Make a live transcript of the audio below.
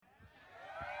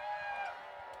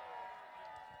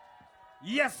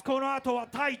イエス、この後は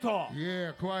タイト、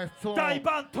Quietstorm、大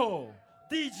バント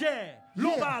DJ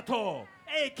ロバート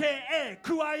a.k.a.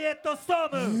 クワイエットスト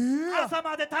ーム、朝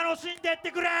まで楽しんでって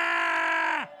くれ。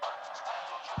あ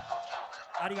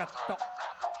りがとう。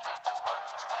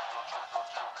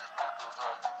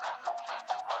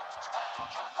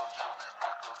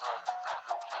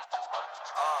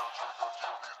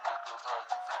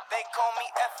They call me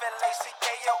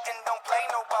F-L-A-C-K-O and don't play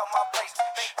no about my place.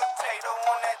 Baked potato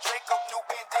on that Draco, new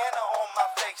bandana on my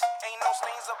face. Ain't no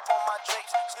stains up on my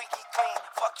drapes, squeaky clean,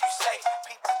 fuck you say.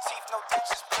 Peep the teeth, no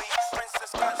dentures please.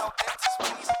 Princess got no dentist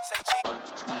please. Say cheap.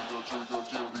 We go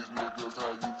kill these niggas,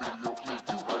 how you video clip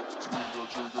you right. We go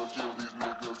kill these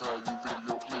niggas, how you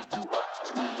video clip you right.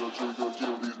 We go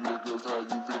kill these niggas, how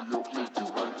you video clip you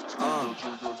right.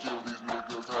 We go kill these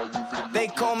niggas, how you video. They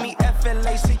call me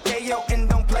F-L-A-C-K-O and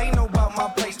don't play no about my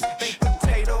place. Baked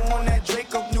potato on that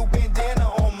Draco, new bandana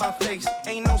on my face.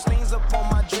 Ain't no stains up on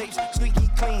my drapes, squeaky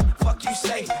clean, fuck you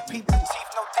say. Peep the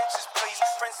teeth, no dentures please.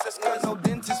 Princess cut, no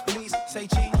dentist please. Say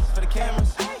cheese for the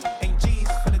cameras, ain't G's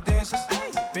for the dancers.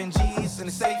 Been G's in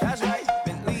the safe,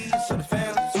 been Lee's for the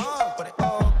families. But it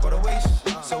all go to waste,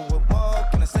 so what more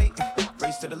can I say?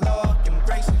 Grace to the law, give me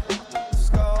grace.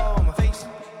 Scar on my face,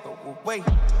 but wait.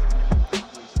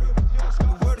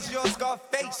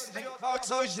 Face.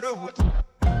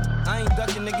 I ain't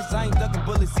ducking niggas, I ain't ducking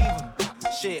bullets either.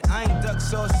 Shit, I ain't ducked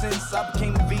sauce since I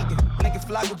became a vegan. Nigga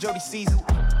fly with Jody Season.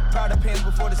 Proud of pants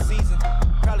before the season.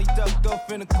 Probably ducked off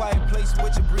in a quiet place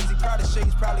with your breezy. Proud of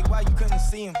shades, probably why you couldn't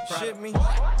see him. Shit me.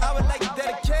 I would like to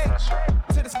dedicate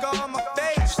to the scar on my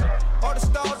face. All the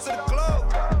stars to the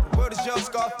globe. The word is your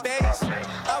scar face.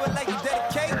 I would like to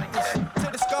dedicate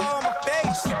to the scar on my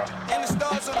face. And the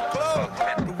stars of the globe.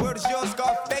 The word is your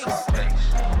scar face.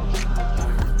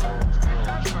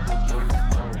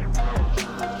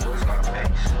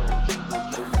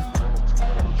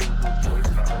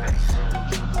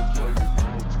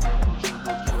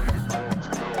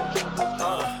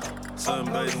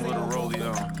 Sunbathing with a rollie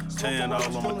on, tan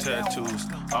all on my tattoos.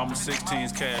 All my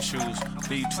 16s cashews,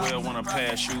 B12 when I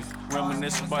pass you.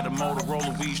 Reminiscing about the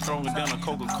Motorola, weed stronger than a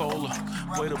Coca-Cola.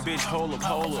 Wait a bitch, hold up.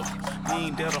 You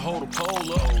ain't there to hold a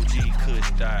pole up. OG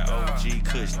Kush died, OG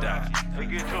Kush died.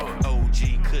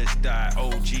 OG Kush died,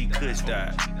 OG Kush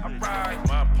died.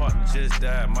 My partner just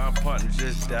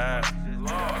died,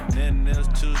 Nothing else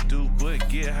to do but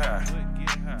get high.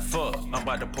 Fuck, I'm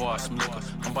about to pour out some liquor,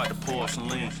 I'm about to pour out some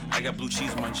lean. I got blue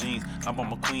cheese in my jeans, I'm on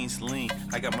my Queen Celine.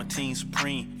 I got my team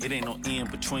Supreme, it ain't no in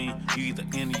between. You either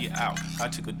in or you out, I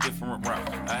took a different route.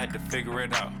 I had to figure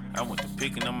it out, I went to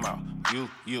picking them out. You,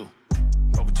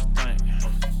 fuck what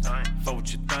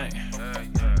you think,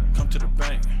 Come to the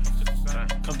bank,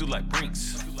 come do like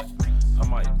Brinks. I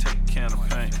might take a can of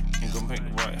paint and go make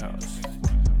the White House.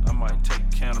 I might take a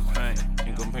can of paint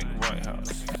and go make the White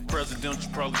House. Presidential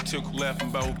probably tickle laughing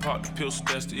about who popped the pill, so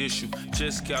that's the issue.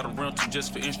 Just got a rental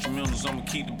just for instrumentals. I'ma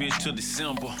keep the bitch till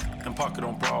December and park it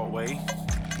on Broadway.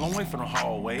 Long way from the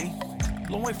hallway,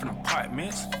 long way from the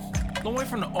apartments, long way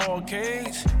from the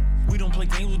arcades. We don't play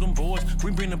games with them boys,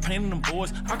 we bring the pain in them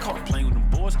boys. I call it playing with them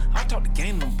boys, I talk the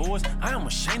game to them boys. I am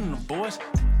ashamed of them boys.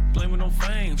 Blame it on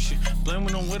fame, shit. Blame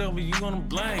it on whatever you gonna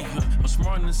blame. I'm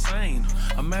smart and insane.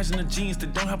 Imagine the genius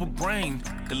that don't have a brain.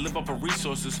 That live off of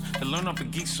resources, that learn off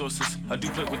of geek sources. I do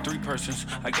play with 3 persons.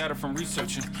 I got it from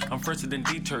researching. I'm fresher than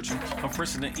detergent. I'm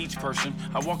fresher than each person.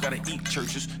 I walk out of eat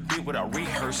churches, do it without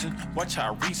rehearsing. Watch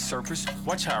how I resurface,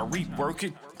 watch how I rework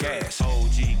it. Gas.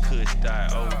 OG Kush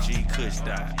died, OG Kush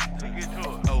died.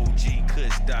 OG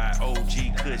Kush died,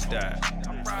 OG Kush died.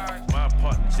 My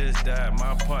partner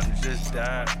just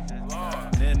died,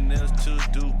 Nothing else to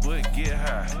do but get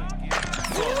high.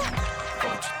 Fuck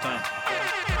what you think,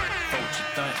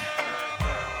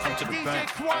 Come to the bank,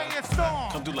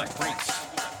 come do like Brinks.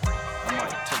 I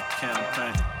might take a can of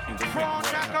paint and go make the White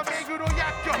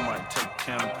House. I might take a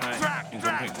can of paint and go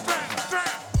make the White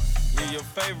House. Yeah, your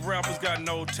favorite rappers got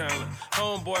no talent.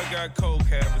 Homeboy got coke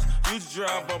habits. Used to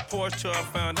drive a Porsche till I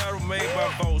found out it was made by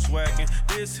Volkswagen.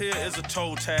 This here is a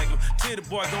toe tagger. Titty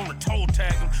boy gonna toe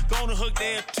tag him. Gonna hook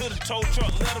there to the tow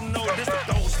truck. Let him know this the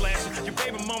throw slasher. Your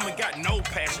baby mama got no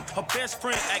passion. Her best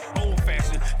friend act old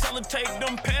fashioned. Tell her take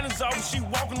them panties off and she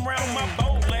walking around my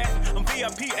boat laughing. I'm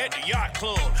VIP at the yacht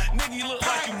club. Nigga, you look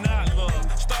like you not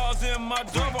loved. Stars in my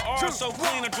double R so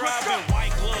clean I drive in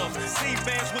white gloves.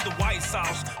 C-bands with the white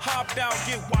sauce. Hopped out,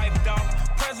 get wiped out.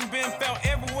 Present been felt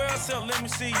everywhere, so let me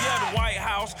see, yeah, the White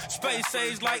House. Space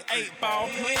age like 8-ball.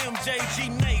 MJG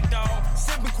Nate, dawg.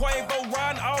 Sipping Quavo,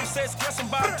 riding offsets, guess I'm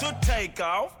about to take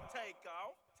off.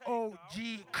 OG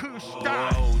Kush Oh, die.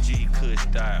 OG Kush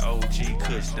died, OG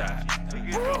Kush died.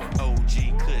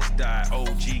 OG Kush died,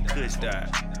 OG Kush died.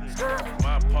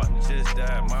 My partner just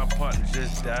died, my partner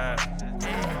just died.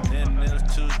 Nothing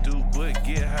else to do but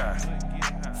get high.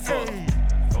 Fuck,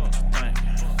 fuck what you think,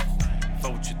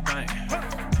 fuck what you think.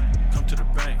 Come to the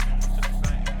bank,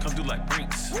 come do like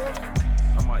Brinks.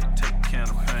 I might take a can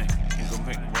of paint and go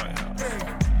make the White House.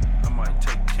 I might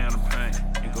take a can of paint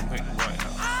and go make the White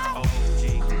House. OG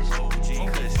Kush, OG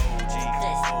Kush, OG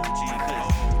Kush, OG Kush,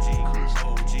 OG Kush,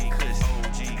 OG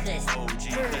Kush, OG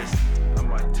Kush. I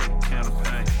might take a can of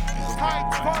paint and go make the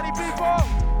White House. Party people,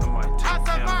 I might take a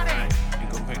can of paint and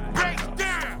go make the White break House.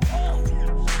 down.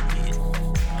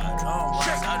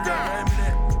 Shake it down.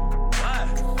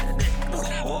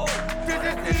 Why? This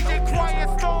is DJ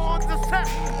Quietstorm on the set.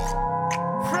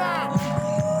 From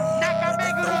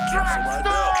Nakameguro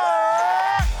Drugstore.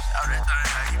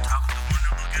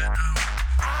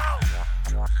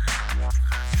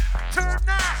 Turn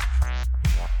up.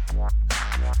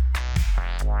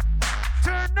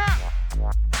 Turn up.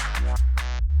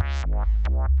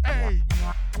 Hey.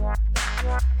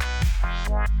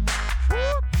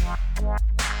 Whoop.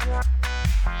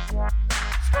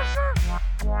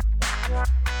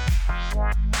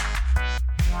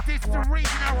 This the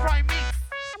regional rhyme mix.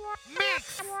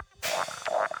 Mix.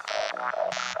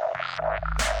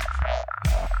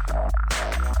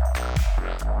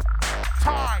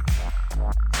 Time.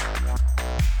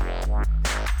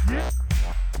 Yeah.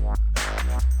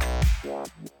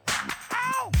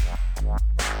 Ow.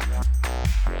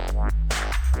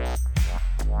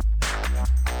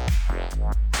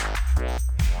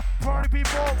 Party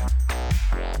people.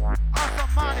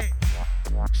 Awesome money.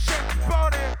 Shake your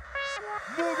body.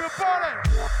 Move your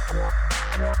body.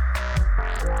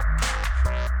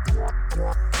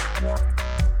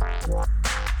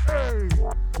 Hey.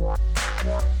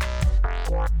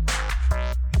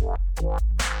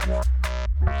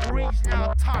 Reach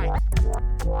now tight.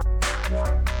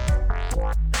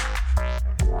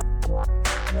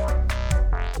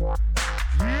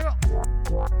 Yeah.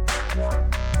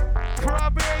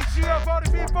 Crab AG for the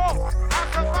people.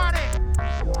 Awesome money.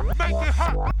 Make it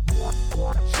hot.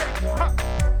 Shake it hot.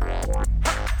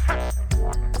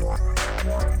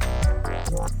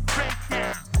 Break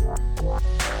down.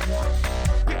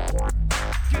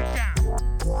 Get down.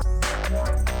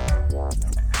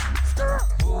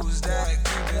 Who's that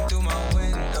creeping through my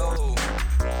window?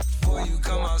 Before you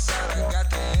come outside, I got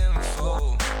the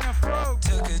info.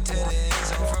 Took it to the end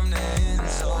zone from the end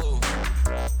zone.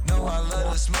 Know I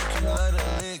love to smoke, you love to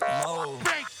lick more.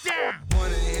 Break down.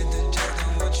 Wanna hit the jack,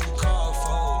 then what you call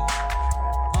for?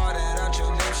 All that out your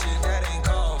name shit, that ain't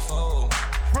called for.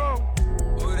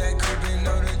 Who that creeping,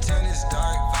 know the tent is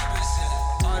dark.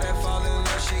 All that fall in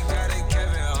love shit, got it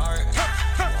Kevin Hart.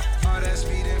 All that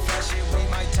speed and fast shit, we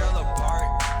might tell apart.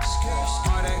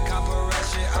 All that copper rat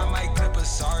shit, I might clip a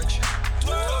sarge.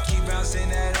 Keep bouncing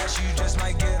that ass, you just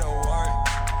might get a wart.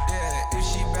 Yeah, if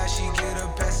she bad, she get a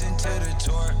pass into the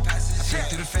tour. Straight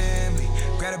through the family,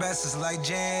 grab a bastards like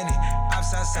Janet.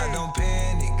 Outside, don't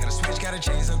panic. Gotta switch, gotta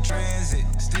change up transit.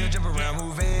 Still jump around,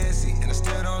 move fancy, and I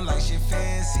still don't like shit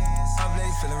fancy. Up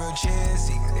late, feeling real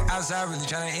chancy. The outside really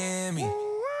tryna end me.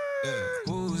 Yeah.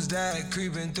 Who's that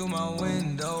creeping through my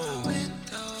window?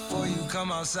 Before you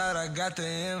come outside, I got the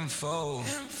info.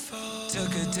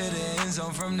 Took it to the end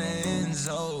zone from the end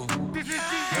zone. This is Know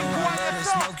DJ I love to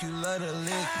Quietstorm. smoke, you love to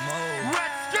lick more.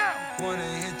 Let's go. Wanna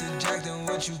hit the jack, then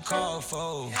what you call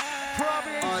for?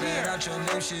 Probably All that here. out your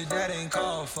name shit, that ain't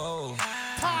called for.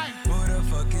 Time. Who the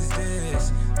fuck is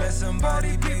this? Let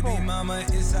somebody baby mama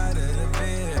inside of the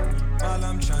bed while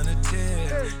I'm tryna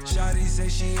tip. Shawty say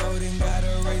she old and got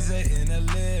a razor in her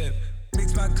lip.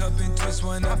 Mix my cup and twist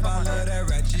one up, I love that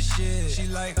ratchet shit. She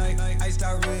like iced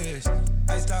out wrist,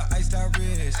 iced out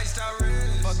wrist.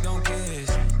 Fuck don't kiss,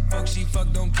 fuck she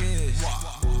fuck don't kiss.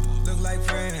 Look like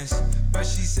friends, but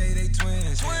she say they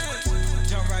twins.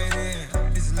 Jump right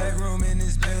in, it's leg room in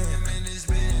this bed.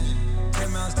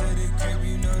 10 miles to the crib,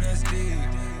 you know that's deep.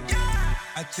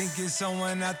 I think it's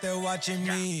someone out there watching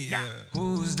me. Yeah.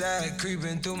 Who's that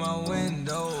creeping through my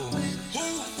window?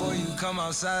 Before you come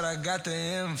outside, I got the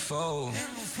info.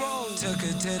 Took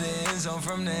it to the end zone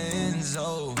from the end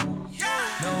zone.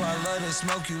 Know I love to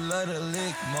smoke, you love to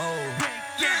lick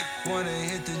more. Wanna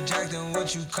hit the jack, then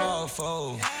what you call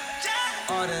for?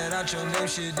 All that out your name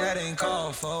shit, that ain't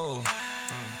called for.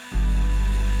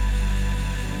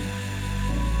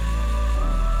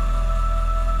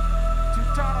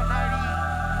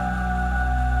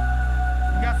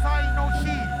 野菜の日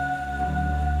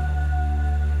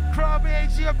クラブ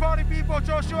AG パーティーピーポー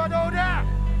調子はどうだ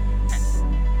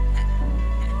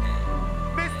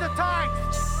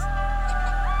times.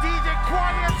 DJ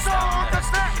Quietstorm on the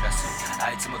set.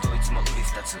 あいつもどいつも売り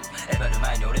二つエバる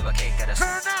前に俺は結果出す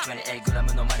 28 グラ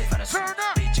ムのマリファナス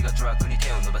ビッチがドラッグに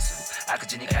手を伸ばす悪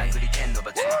事に勘繰り天の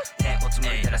罰天を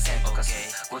紡いだら線とか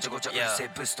すごちゃごちゃうるせえ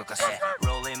ブスとかす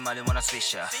ローリンマリモナスフィッ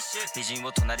シャー美人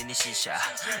を隣にシーシャ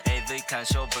AV 鑑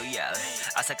賞 VR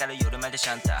朝から夜までシ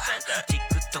ャンタ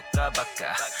TikToker ばっ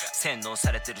か洗脳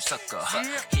されてるサッカー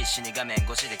必死に画面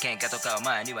越しで喧嘩とかお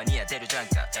前には似合ってるじゃん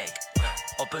か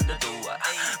オープンthe door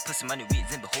プスマニウィー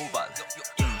全部ホーバ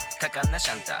ーかかんなシ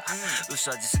ャンタ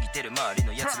嘘味すぎてる周り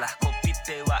のやつらコピ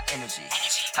ペは NG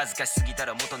恥ずかしすぎた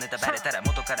ら元ネタバレたら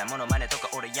元からモノマネとか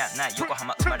俺やない横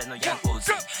浜生まれのヤンコー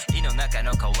ズ胃の中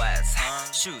のカワス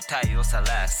正体を晒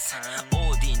す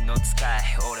オーディンの使い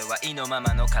俺は胃のま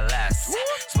まのカラス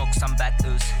スモークサンバック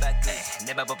ウス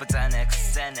ネバボプザネク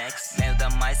スメルダ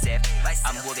ンマイセル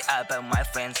I'm worried about my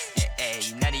friends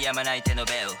鳴りやまない手の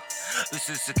ベルう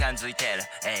すうす感づいてる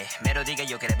メロディーが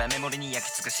良ければメモリに焼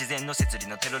き付く自然の摂理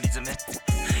のテロリズム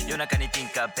夜中にティン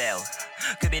カーベル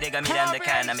くびれがミランダ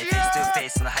カーナミフェイストゥフェイ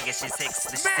スの激しいセック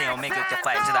スで視線をめぐってフ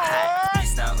ァイトだハイリ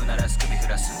スナーうならす首振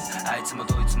らすあいつも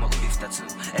どいつも売り二つ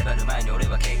エバる前に俺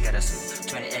は結果出す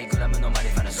28グラムのマリ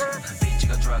ファナスビッチ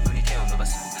がドラッグに手を伸ば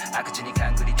す悪事に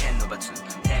勘繰り天の罰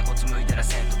天を紡いだら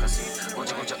線とかすご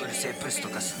ちゃごちゃうるせえブスと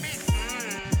かす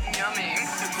ヤミ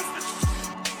ン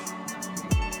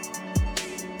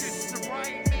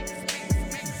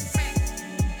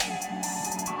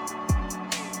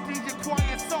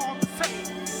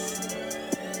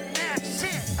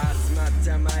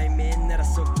甘い面なら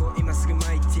そこ今すぐ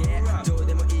巻いてどう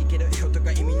でもいいけど絵と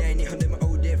か意味ない日本でも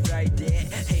オーデーフライデ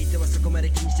ーヘイトはそこまで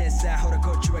気にしてんさほら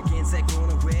こっちは現在こ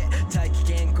の上大気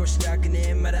健康したくね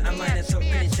えまだ甘いなとっく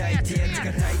に炊いててか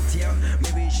炊いてよ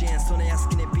メビージェンその安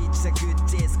くねビッチさグ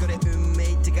ッデイズこれ運命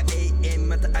てか AM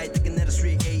また会いたくなる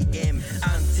 3AM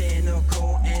安定の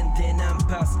公園でナン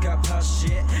パスかパッシ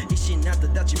ュ石になった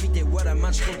ダチ見てわら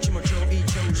マジこっちも超いい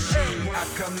調子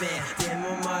赤目で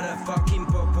もまだファッキン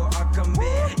ポポ赤目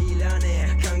いら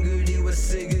ねえ勘繰りは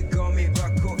すぐゴミ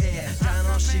箱へ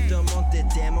楽しいと思って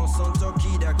てもその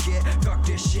時だけ Fuck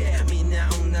this shit みんな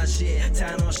同じ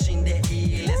楽しんで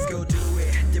いい Let's go do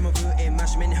it でも VA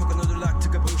真面目に他のドラッグと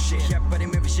か bullshit やっぱり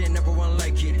maybe shit number one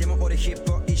like it でも俺ヒッ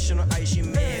プホップ一緒の愛人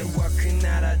迷惑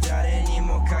なら誰に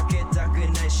もかけたく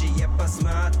ないしやっぱス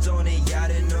マートにや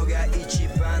るのが一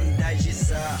番大事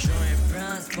さ Join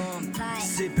France boom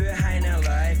スープハイな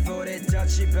ライフ俺た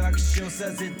ち爆笑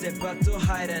させてバット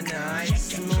入らない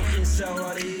スモーキン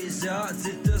触りぞ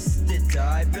ずっと捨て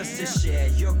たいベストシ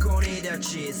ェ横に立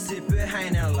ちスープハ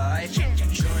イなライフ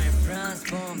Join France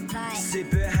boom スー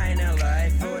プハイなラ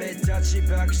イフ俺たち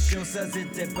爆笑させ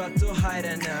てバット入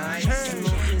らないスモ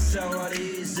ーキン触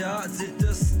りぞずっ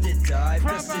と捨てたい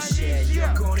ベストシェ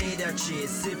横に立ち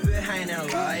スープハイな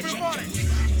ライフ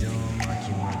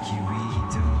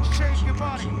Shake your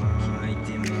body.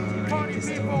 Party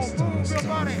people, move your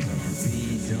body.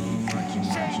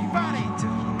 Shake body.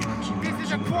 This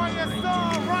is a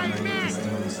Quietstorm right now.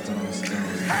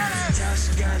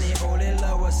 確かに俺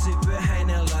らはスーパーハイ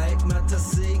なライフまた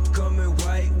吸い込む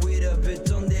ワイウィドぶっ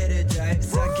飛んでるタイプ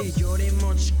酒より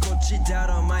もちこちだ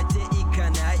ろ巻いていか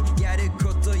ないやる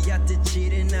ことやってチ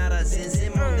ルなら全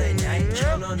然問題ない今日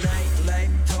のナイトライ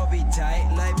ブ飛びた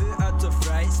いライブアウトフ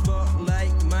ライスポットライ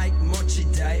トマイク持ち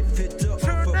たいフットオフ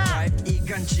ォーパイプいい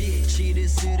感じチル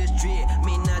するストリート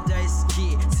みんな大好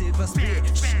きスーパースピリッ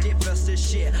トしてファスト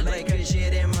シット like a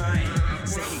jet in mine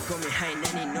咳込みはい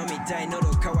何飲みたい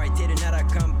喉乾いてるなら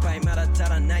乾杯まだ足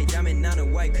らないダメな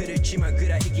のは来るちまぐ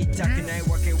らい行きたくない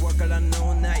わけわからん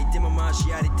のないでもマジ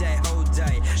やりたい放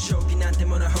題正気なんて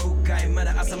もの崩壊ま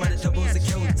だ朝まで飛ぼうぜ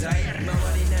兄弟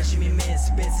周りなじみメン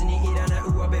ス別にいらない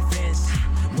上辺フェンス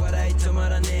笑い止ま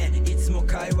らねえいつも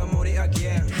会話盛り上げ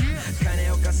る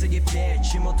金を稼ぎペ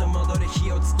地元戻る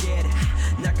火をつける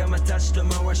仲間たちと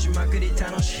回しまくり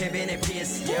楽しいヘビネピー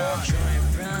ス Yo Join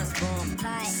France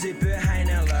boom スーパーハイ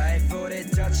なライフ俺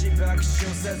たち爆笑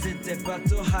させてバッ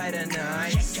ト入らな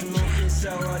いスモーキン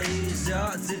触りぞ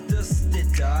ずっと捨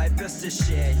てたいベスト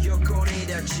シェ横に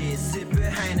立ちスーパ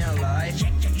ーハイなライフ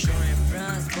Join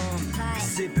France boom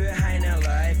スーパーハイな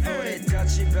ライフ俺た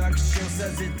ち爆笑さ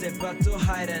せてバット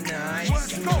入らない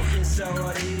スモーキン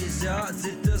触りぞず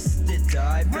っと捨て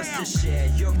たいベストシ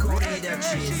ェ横に立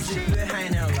ちスーパーハ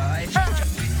イなライフ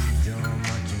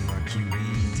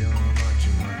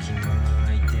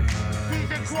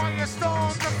DJ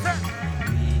Quietstorm the set.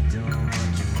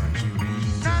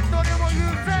 何度でも言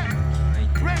うぜ。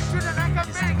レッチで中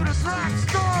めぐるドラッグス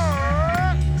トア。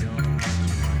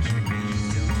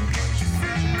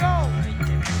CEO.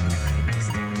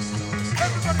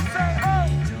 Everybody say oh.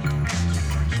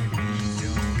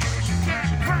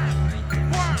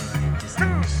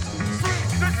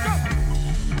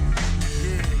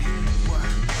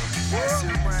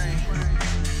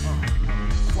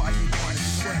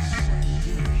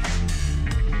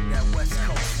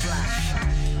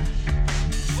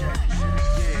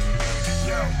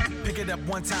 up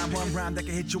one time, one rhyme that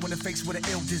can hit you in the face with an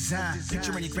ill design.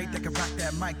 Picture any great that can rock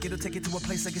that mic. It'll take it to a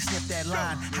place that can snip that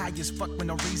line. High as fuck with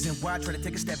no reason why. Try to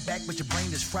take a step back, but your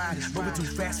brain is fried. Moving too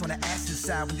fast on the acid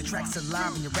side when your tracks are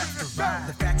live and your raps survive.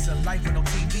 The facts of life with no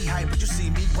TV hype, but you see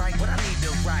me right. What I need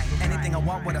to write. Anything I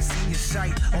want, what I see in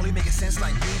sight. Only making sense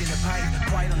like weed in the pipe.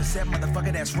 Quiet on the set,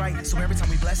 motherfucker, that's right. So every time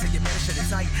we blast it, you better shut it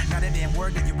tight. Not a damn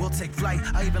word that you will take flight.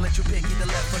 I even let you pick either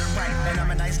left or the right. And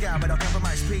I'm a nice guy, but I'll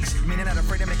compromise peace. Meaning not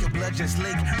afraid to make your blood just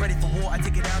leak. Ready for war, I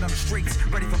take it out on the streets.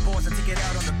 Ready for wars, I take it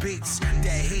out on the beats.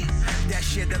 That heat, that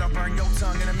shit that'll burn your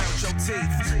tongue and melt your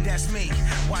teeth. That's me.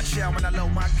 Watch out when I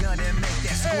load my gun and make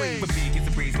that squeeze. But big is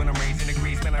the breeze when I'm raising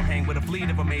degrees. Man, I'm hang with a fleet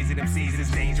of amazing MCs.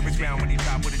 It's dangerous ground when you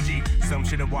drop with a G. Some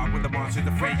shouldn't walk with the monsters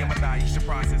afraid. I'm a thigh, you should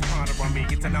process, ponder on me.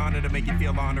 It's an honor to make you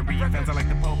feel honorary. Fans are like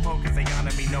the po-po cause they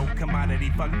honor me. No commodity,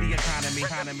 fuck the economy.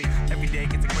 Every day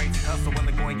gets a crazy hustle when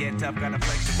the going get tough. Gotta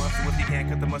flex your muscle. If you can't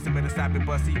cut the mustard, better stop it,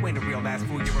 busty. You ain't a real ass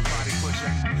fool, you're a party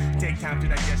pusher. Take time to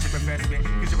digest your investment,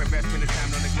 cause your investment is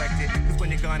time to neglect it. Cause when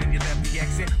you're gone and you left the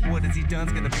exit, what has he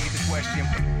done's gonna be the question.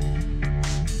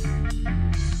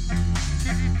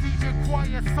 This is DJ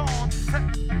Quietstorm.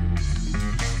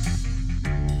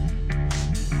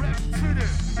 Rep to the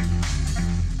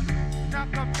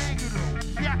Nakameguro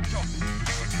Yacho.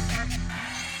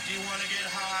 Do you wanna get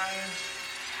high?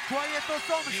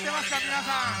 Quietstorm してますか皆さん。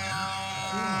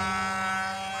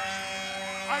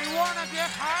I wanna get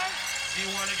high. Do you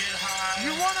wanna get high?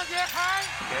 You wanna get high?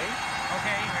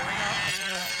 Okay, here we go.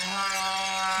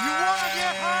 You wanna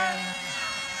get high?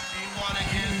 Do you wanna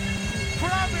get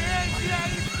Grab it, yeah,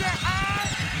 get high.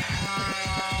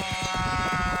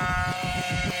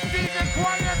 DJ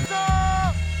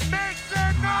Quietstorm, make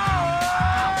some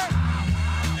noise.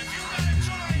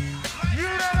 You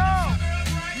don't know.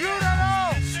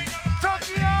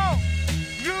 Tokyo,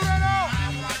 you don't know. I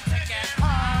want to get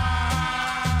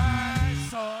High,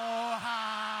 so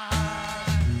high.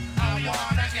 I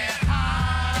wanna get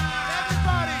high.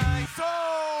 Everybody, so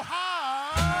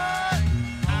high.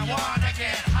 I wanna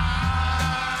get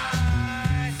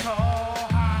high. So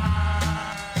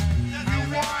high. You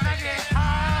wanna get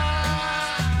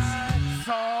high.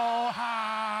 So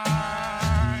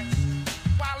high.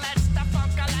 Well, let's the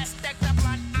funk, let's take the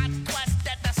blunt and twist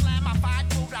it. The slamified,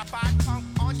 foodified punk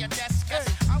on your desk.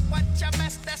 I want your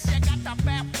best, this you got the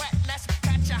bad wetness.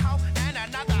 Catch a hoe and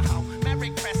another hoe. Merry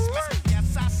Christmas.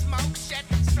 Yes, I smoke shit.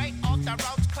 Straight off the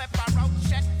road, clip I wrote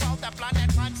shit. Roll the blunt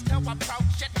and runs to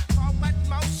approach it. Forward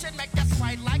motion, make us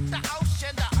sway like the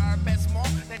ocean. The herb is more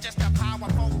than just a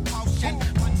powerful potion.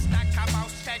 One stack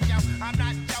commotion, yo, I'm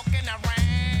not joking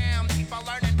around. People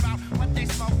learning about what they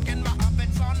smoking. My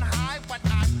oven's on high when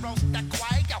I roast the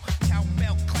quail. Tell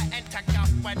Bill Clinton to go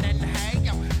and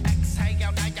inhale.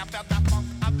 Exhale, now you feel the funk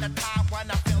of the tide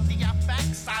when I feel the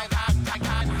effects. I got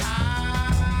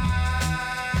high.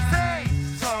 Say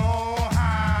so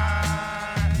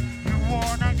high. You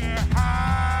wanna get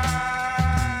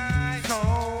high. So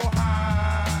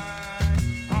high.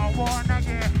 I wanna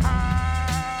get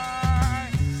high.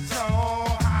 So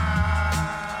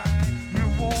high. You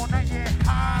wanna get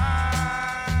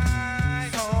high.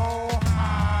 So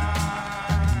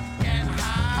high. Get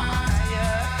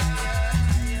higher.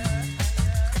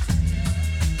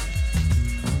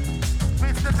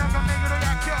 Mr. Nakameguro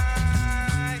Yakyo.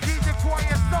 DJ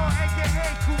Quietstorm, a.k.a.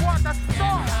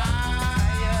 Quietstorm.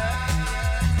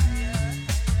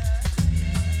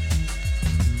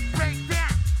 Break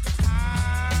down.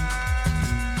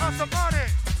 Hustle money.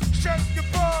 Shake your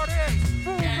body.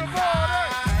 Move your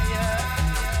body.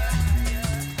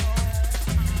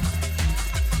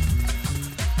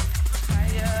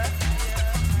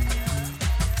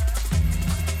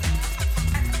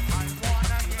 I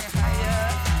wanna get higher.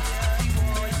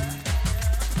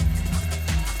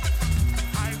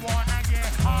 I wanna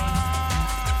get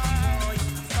high.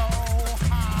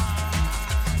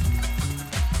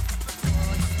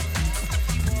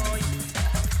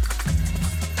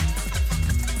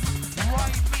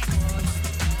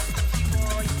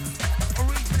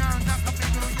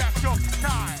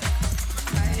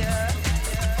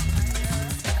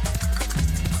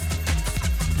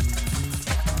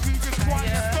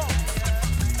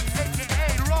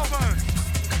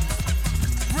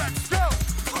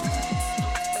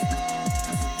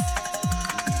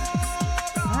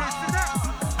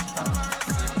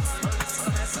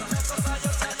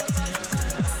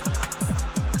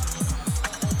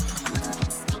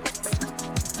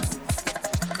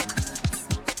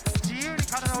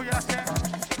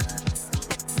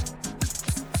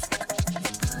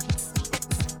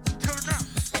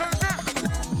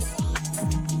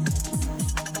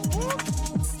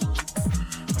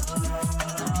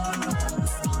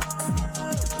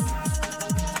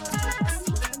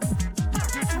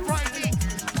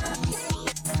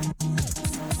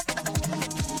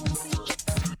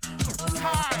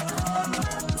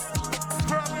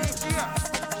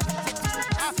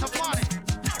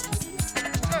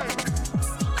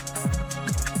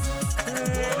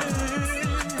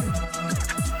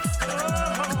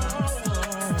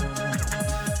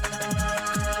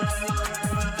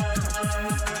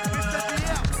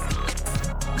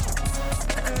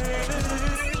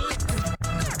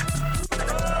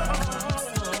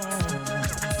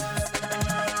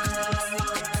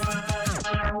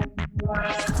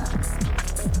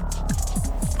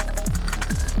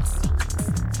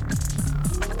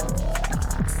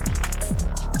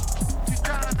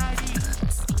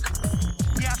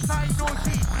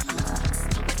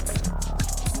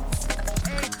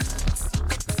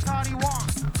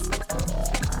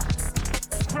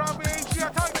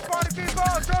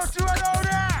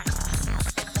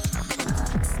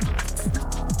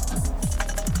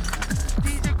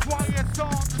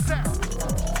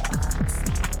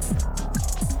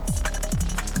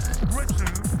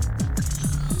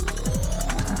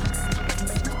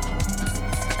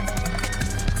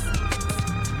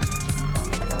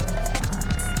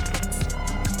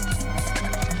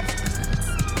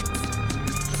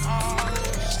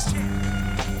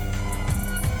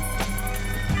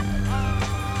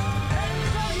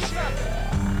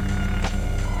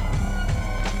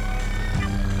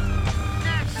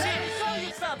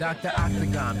 out the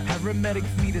Octagon.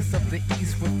 Paramedics meet us of the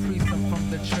east with priests from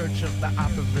the church of the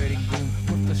operating room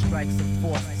with the strikes of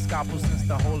force, scalpels since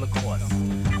the Holocaust.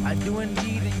 I do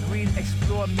indeed and greed,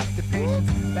 explore, meet the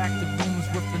patients, back to rooms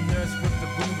with the nurse with the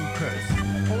voodoo curse.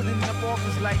 Holding up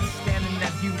office lights, standing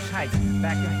at huge heights,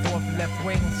 back and forth, left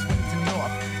wing, swing to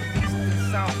north, east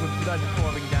and south with blood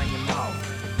pouring down your mouth.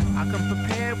 I come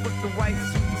prepared with the white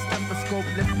suit and stethoscope,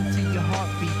 listen to your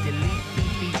heartbeat, delete,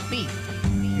 beep, beep, beep.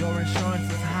 Your insurance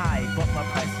is high, but my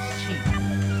price is cheap.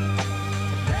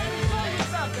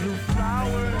 Blue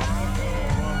flowers,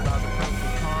 warmed by the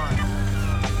purple pond.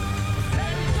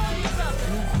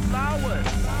 Blue flowers,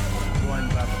 growing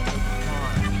by the purple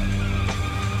pond.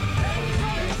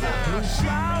 Blue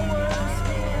flowers,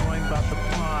 growing by the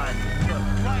pond. Look,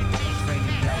 it's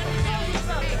raining yellow.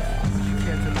 Would you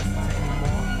care to listen to any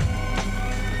more?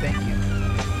 Thank you.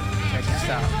 Check this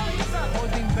out.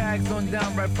 Holding bags on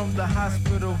down right from the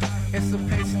hospital. It's a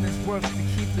patient's work to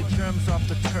keep the germs off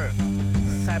the turf.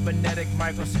 Cybernetic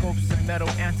microscopes and metal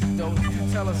antidotes.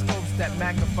 Telescopes that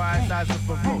magnifies eyes of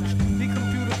a roach. The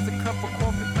computers to cup a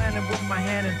coffee planet with my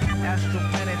hand and astral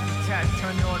planet detached.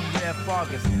 Turn on rare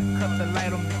foggers. Cut the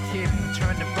light on the kid and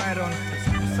turn it bright on.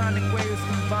 Supersonic waves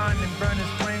combine and burn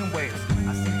his brain waves.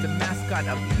 I see the mascot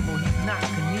of evil. He's not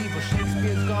Knievel.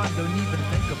 Shakespeare's gone. Don't even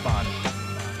think about it.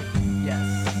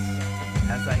 Yes.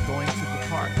 As I go into the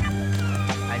park,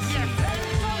 I see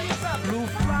blue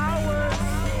flowers,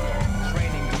 it's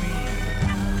raining green.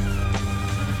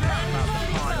 About the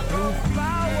pond, blue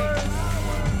flowers,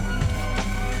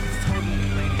 it's totally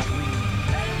raining green.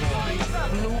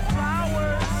 Blue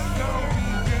flowers,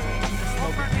 it's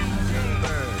smoking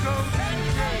birds.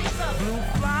 Blue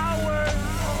flowers,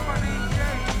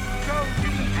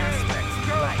 aspects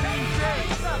of light.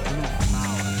 Blue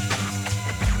flowers.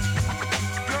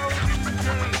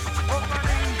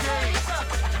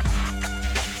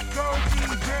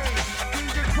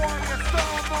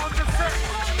 Quietstorm on the set.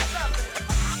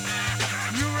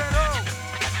 You ready?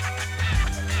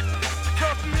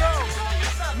 Tokyo,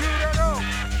 you ready?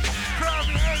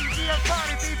 Crowdy A.k.a.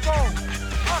 party people.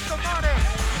 Awesome money.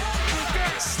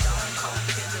 Stone cold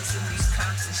killers in these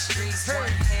Compton streets.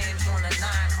 One hand on a 9,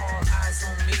 all eyes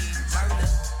on me. Murder,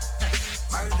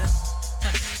 murder,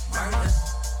 murder,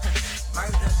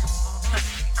 murder.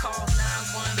 Call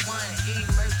 911,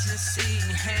 emergency.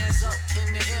 Hands up in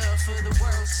the air for the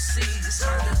world to see. It's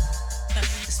murder,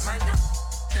 it's murder,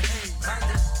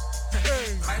 murder,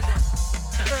 murder,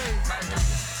 murder.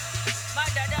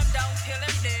 Murder them, don't kill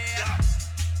him there.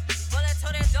 Bullet to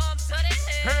the dome, to the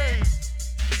head.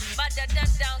 Murder them,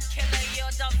 don't kill him. You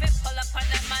don't fit, pull up on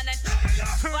them man and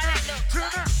what I look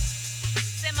like.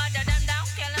 Say murder them, don't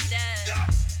kill him dead.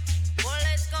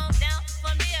 Bullets go down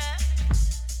from the earth.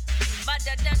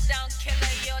 Murder them, don't kill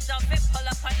him. You don't fit, pull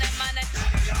up on them man and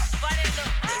what I look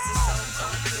like. This is so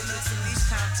cold, killers in these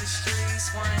Compton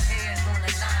streets. One hand on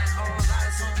the 9, all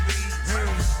eyes on me.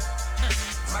 Murder,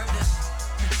 murder,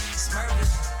 it's murder,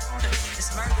 it's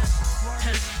murder.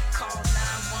 Call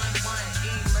 911,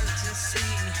 emergency.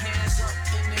 Hands up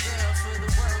in the air for the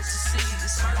world to see.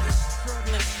 It's murder,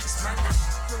 it's murder,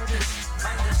 murder,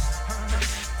 murder,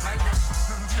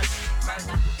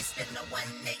 murder. It's been a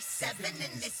 187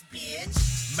 in this bitch.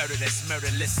 Murder, that's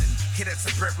murder, listen. Hit that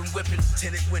suburban whipping,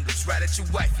 tinted windows right at your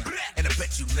wifey. And I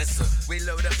bet you miss her. We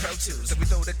load up Pro Tools and we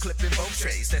throw the clip in both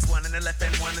trays. That's one in the left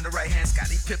and one in the right hand.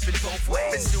 Scotty Pippen both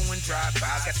ways. Been doing drive-by,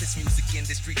 got this music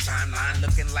industry timeline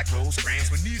looking like Rose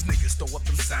Grants when these niggas throw up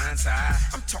them signs high.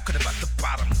 I'm talking about the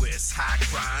bottom where it's high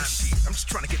crime. Shit, I'm just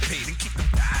trying to get paid and keep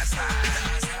them guys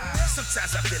high.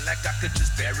 Sometimes I feel like I could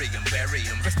just bury them.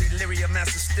 Rest delirium,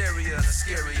 mass hysteria in a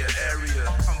scarier area.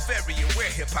 I'm very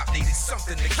aware hip-hop needed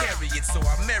something to carry it, so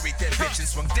I married that bitch and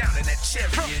swung down in that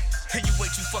chariot. And you way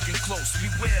too fucking close,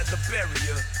 beware the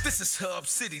barrier. This is Hub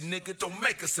City, nigga, don't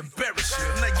make us embarrass you.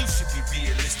 Now you should be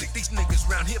realistic, these niggas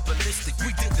round here ballistic.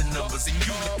 We did the numbers and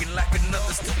you looking like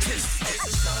another statistic.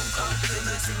 Stone cold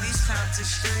killers in these Compton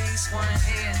streets. One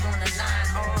hand on the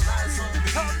 9, all eyes on me.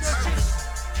 Murder,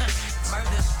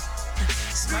 murder,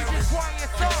 it's murder,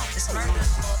 it's murder.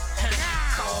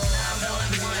 Call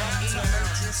 911,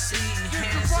 emergency.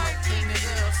 Hands up in the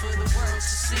air for the world to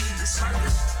see. It's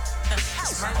murder,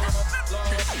 it's murder,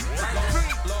 murder.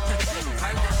 Lord,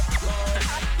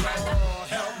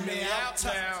 help me out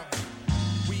town.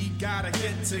 We gotta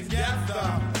get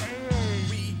together.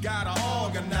 We gotta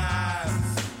organize.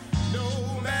 No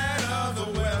matter the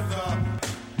weather.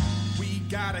 We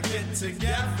gotta get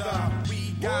together.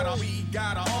 We gotta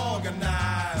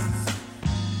organize.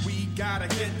 We gotta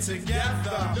get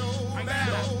together. No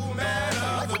matter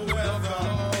the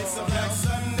weather. It's a Black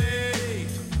Sunday.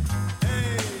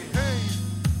 Hey, hey.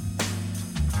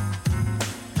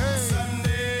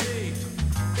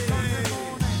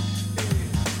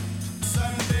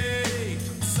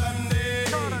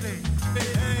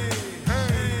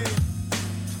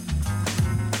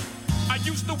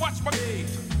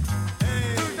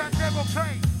 people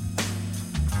play.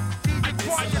 DJ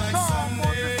Quietstorm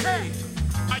on the set.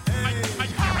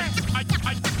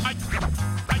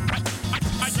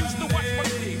 I used to watch my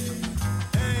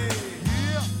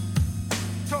Yeah.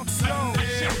 Talk slow.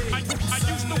 I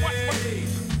used to watch my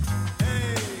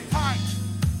Hi.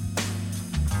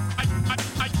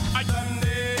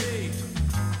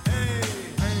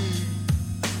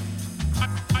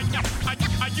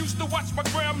 I used to watch my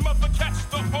grandmother catch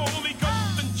the Holy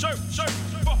Ghost in church.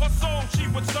 For her soul she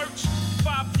would search.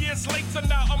 5 years later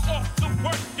now I'm off to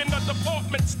work in a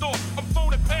department store. I'm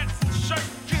folding pants and shirt.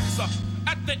 Kids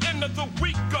at the end of the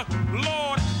week,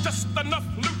 Lord, just enough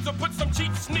loot to put some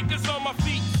cheap sneakers on my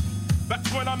feet.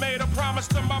 That's when I made a promise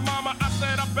to my mama. I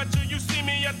said, I bet you see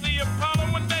me at the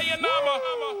Apollo one day and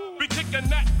I'ma be kicking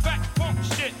that back funk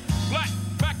shit. Black,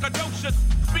 macadocious,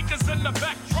 speakers in the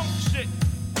back trunk shit.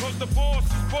 Cause the boss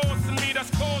is bossing me,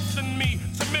 that's causing me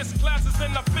to miss classes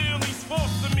and I feel he's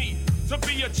forcing me to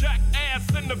be a jackass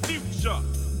in the future.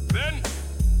 Then,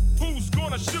 who's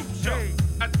gonna shoot ya?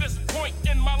 At this point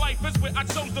in my life is where I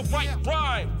chose to write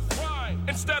rhyme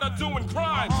instead of doing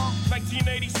crime.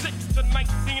 1986 to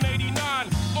 1989,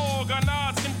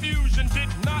 organized confusion did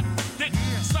not get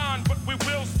signed, but we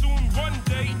will soon one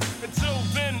day. Until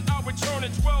then, I'll return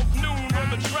at 12 noon on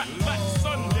the track Black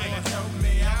Sunday. Help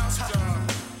me out,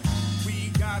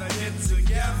 we gotta get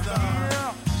together.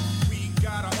 We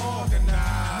gotta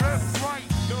organize. Left, right.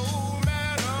 No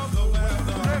matter the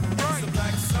weather. Left, right. It's a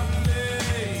Black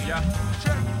Sunday. Yeah.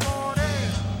 Check body.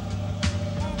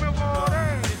 Move your body.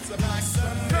 It's a Black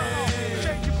Sunday.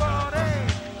 Shake your body.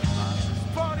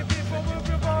 Party people, move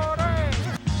your body.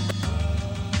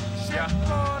 Shake your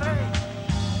body.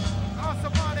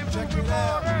 Somebody move your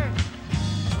body.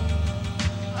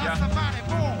 Somebody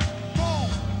boom, boom,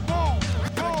 boom,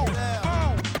 boom,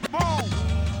 boom, boom.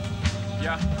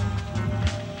 Yeah.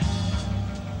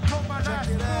 Come on, let's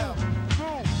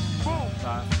boom, boom.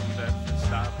 Live from Bedford,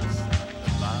 Cypress.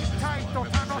 Taito,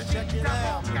 Tanoshita,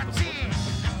 Monga,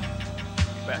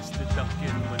 Bastard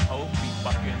ducking when hoe be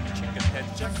bucking, chicken head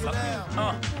just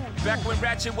clucking. Back when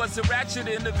Ratchet was a ratchet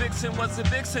and the Vixen was a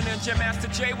vixen and Jam Master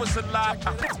J was alive,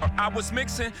 I was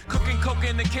mixing, cooking coke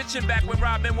in the kitchen. Back when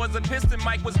Robin was a piston,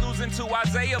 Mike was losing to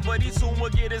Isaiah, but he soon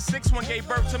would get his 6-1. Gave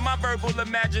birth to my verbal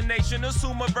imagination.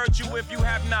 Assume a virtue if you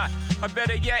have not. Or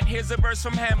better yet, here's a verse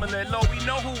from Hamlet. Lord, we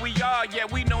know who we are,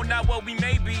 yet we know not what we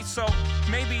may be. So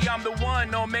maybe I'm the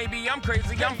one, or maybe I'm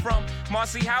crazy. I'm from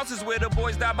Marcy houses where the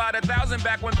boys died by the thousand.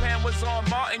 Back when Pam was on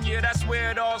Martin, yeah, that's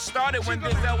where it all started. When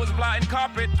Denzel was blotting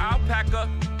carpet, Alpaca.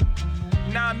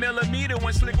 9mm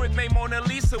when Slick Rick made Mona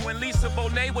Lisa. When Lisa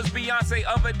Bonet was Beyonce.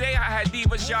 Other day I had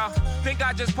divas, y'all. Think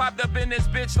I just popped up in this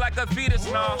bitch like a fetus,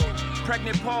 nah.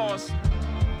 Pregnant pause.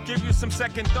 Give you some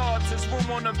second thoughts. There's room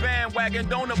on the bandwagon,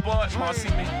 don't abort. Marcy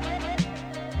me.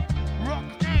 Rock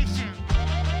Nation.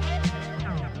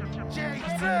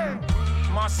 J.October.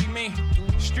 Marcy me.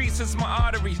 Streets is my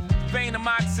arteries. Vein of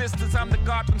my existence. I'm the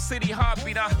Gotham City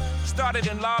heartbeat. I started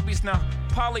in lobbies now.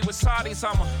 Polly with Saudis,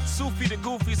 I'm a Sufi to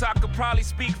Goofies. I could probably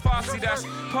speak Farsi. That's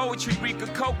poetry, Rika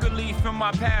coca leaf in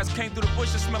my past. Came through the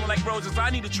bushes smelling like roses. I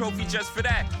need a trophy just for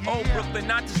that. Old Brooklyn,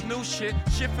 not this new shit.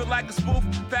 Shit feel like a spoof.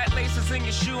 Fat laces in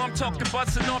your shoe. I'm talking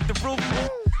busting off the roof.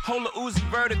 Hold a Uzi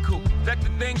vertical. Let the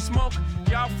thing smoke.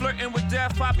 Y'all flirting with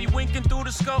death. I be winking through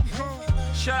the scope.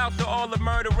 Shout out to all the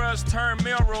murderers turned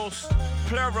murals.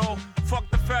 Plural. Fuck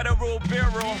the Federal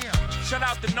Bureau. Shout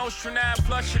out to Nostranav,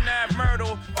 Flushing Ave,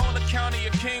 Myrtle. All the county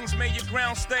of kings, may your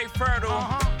ground stay fertile.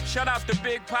 Shout out to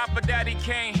Big Papa Daddy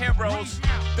Kane heroes.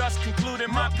 Thus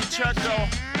concluding my concerto.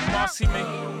 Marcy me.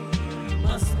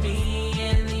 Must be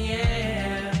in the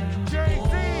air.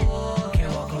 Oh,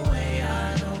 can't walk away,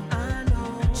 I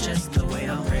know. Just the way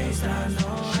I'm raised, I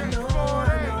know.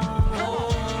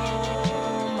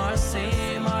 Oh,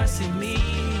 Marcy, Marcy me.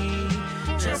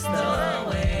 Just the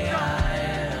way I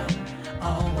am.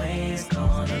 Always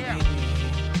gonna be.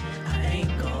 I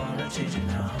ain't gonna change it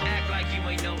now. Act like you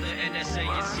ain't know the NSA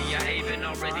and CIA. Been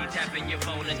already tapping your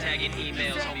phone and tagging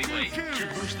emails. Homie, wait.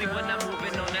 Bruce Lee when I'm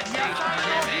moving on that stage.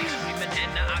 I'm screaming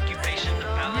in the occupation of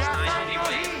Palestine. Homie,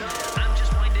 wait. I'm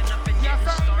just winding up and getting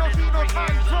started over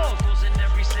here. The locals in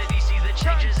every city see the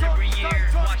changes every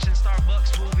year. Watching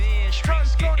Starbucks move in,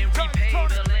 streets getting repaid.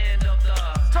 The land of the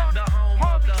home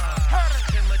of the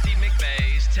Timothy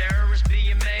McVeigh's. Terrorists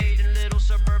being made in little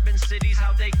suburban cities.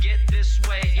 How they get this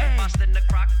way? In Boston, the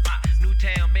crock pot.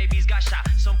 Newtown, babies got shot.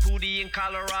 Some pootie in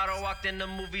Colorado walked in the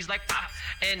movies like pop.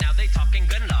 And now they talking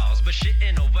gun laws, but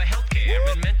shitting over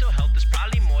healthcare. And mental health is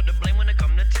probably more to blame when it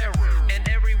come to terror. And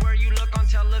everywhere you look on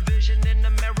television in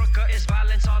America is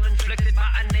violence all inflicted by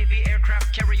a Navy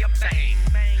aircraft carrier. Bang.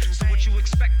 So what you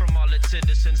expect from all its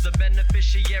citizens? The benefit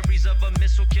incendiaries of a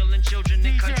missile killing children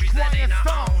in countries that ain't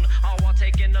our own. All while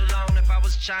taking a loan. If I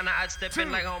was China, I'd step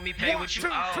in like homie, pay what you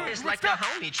owe. It's like the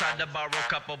homie tried to borrow a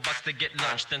couple bucks to get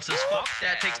lunch. Then says fuck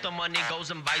that, takes the money,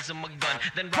 goes and buys him a gun.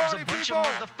 Then robs a bunch of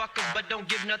motherfuckers, but don't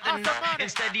give nothing up.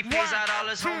 Instead he pays out all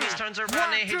his homies, turns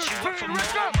around and hits you up for more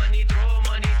money. Throw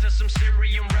money to some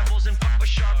Syrian rebels and fuck with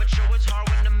Bashar. But show it's hard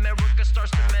when America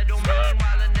starts to meddle.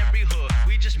 Meanwhile in every hood,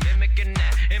 we just mimicking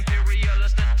that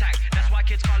imperialist attack. That's why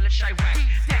kids call it Chirac.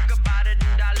 Think about it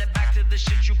and dial it back to the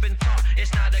shit you've been taught.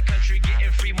 It's not a country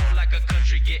getting free, more like a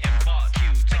country getting bought. Q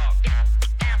talk.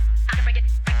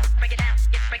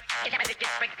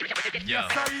 Yo,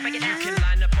 you can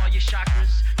line up all your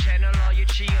chakras, channel all your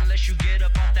chi, unless you get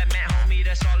up off that mat, homie,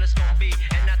 that's all it's gonna be.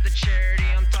 And not the charity,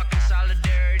 I'm talking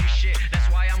solidarity shit.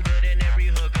 That's why I'm good in every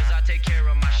hood, cause I take care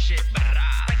of my shit.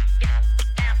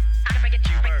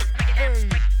 Qbert,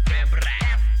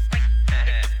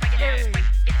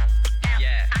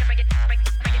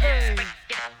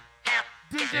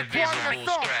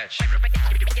 invisible scratch.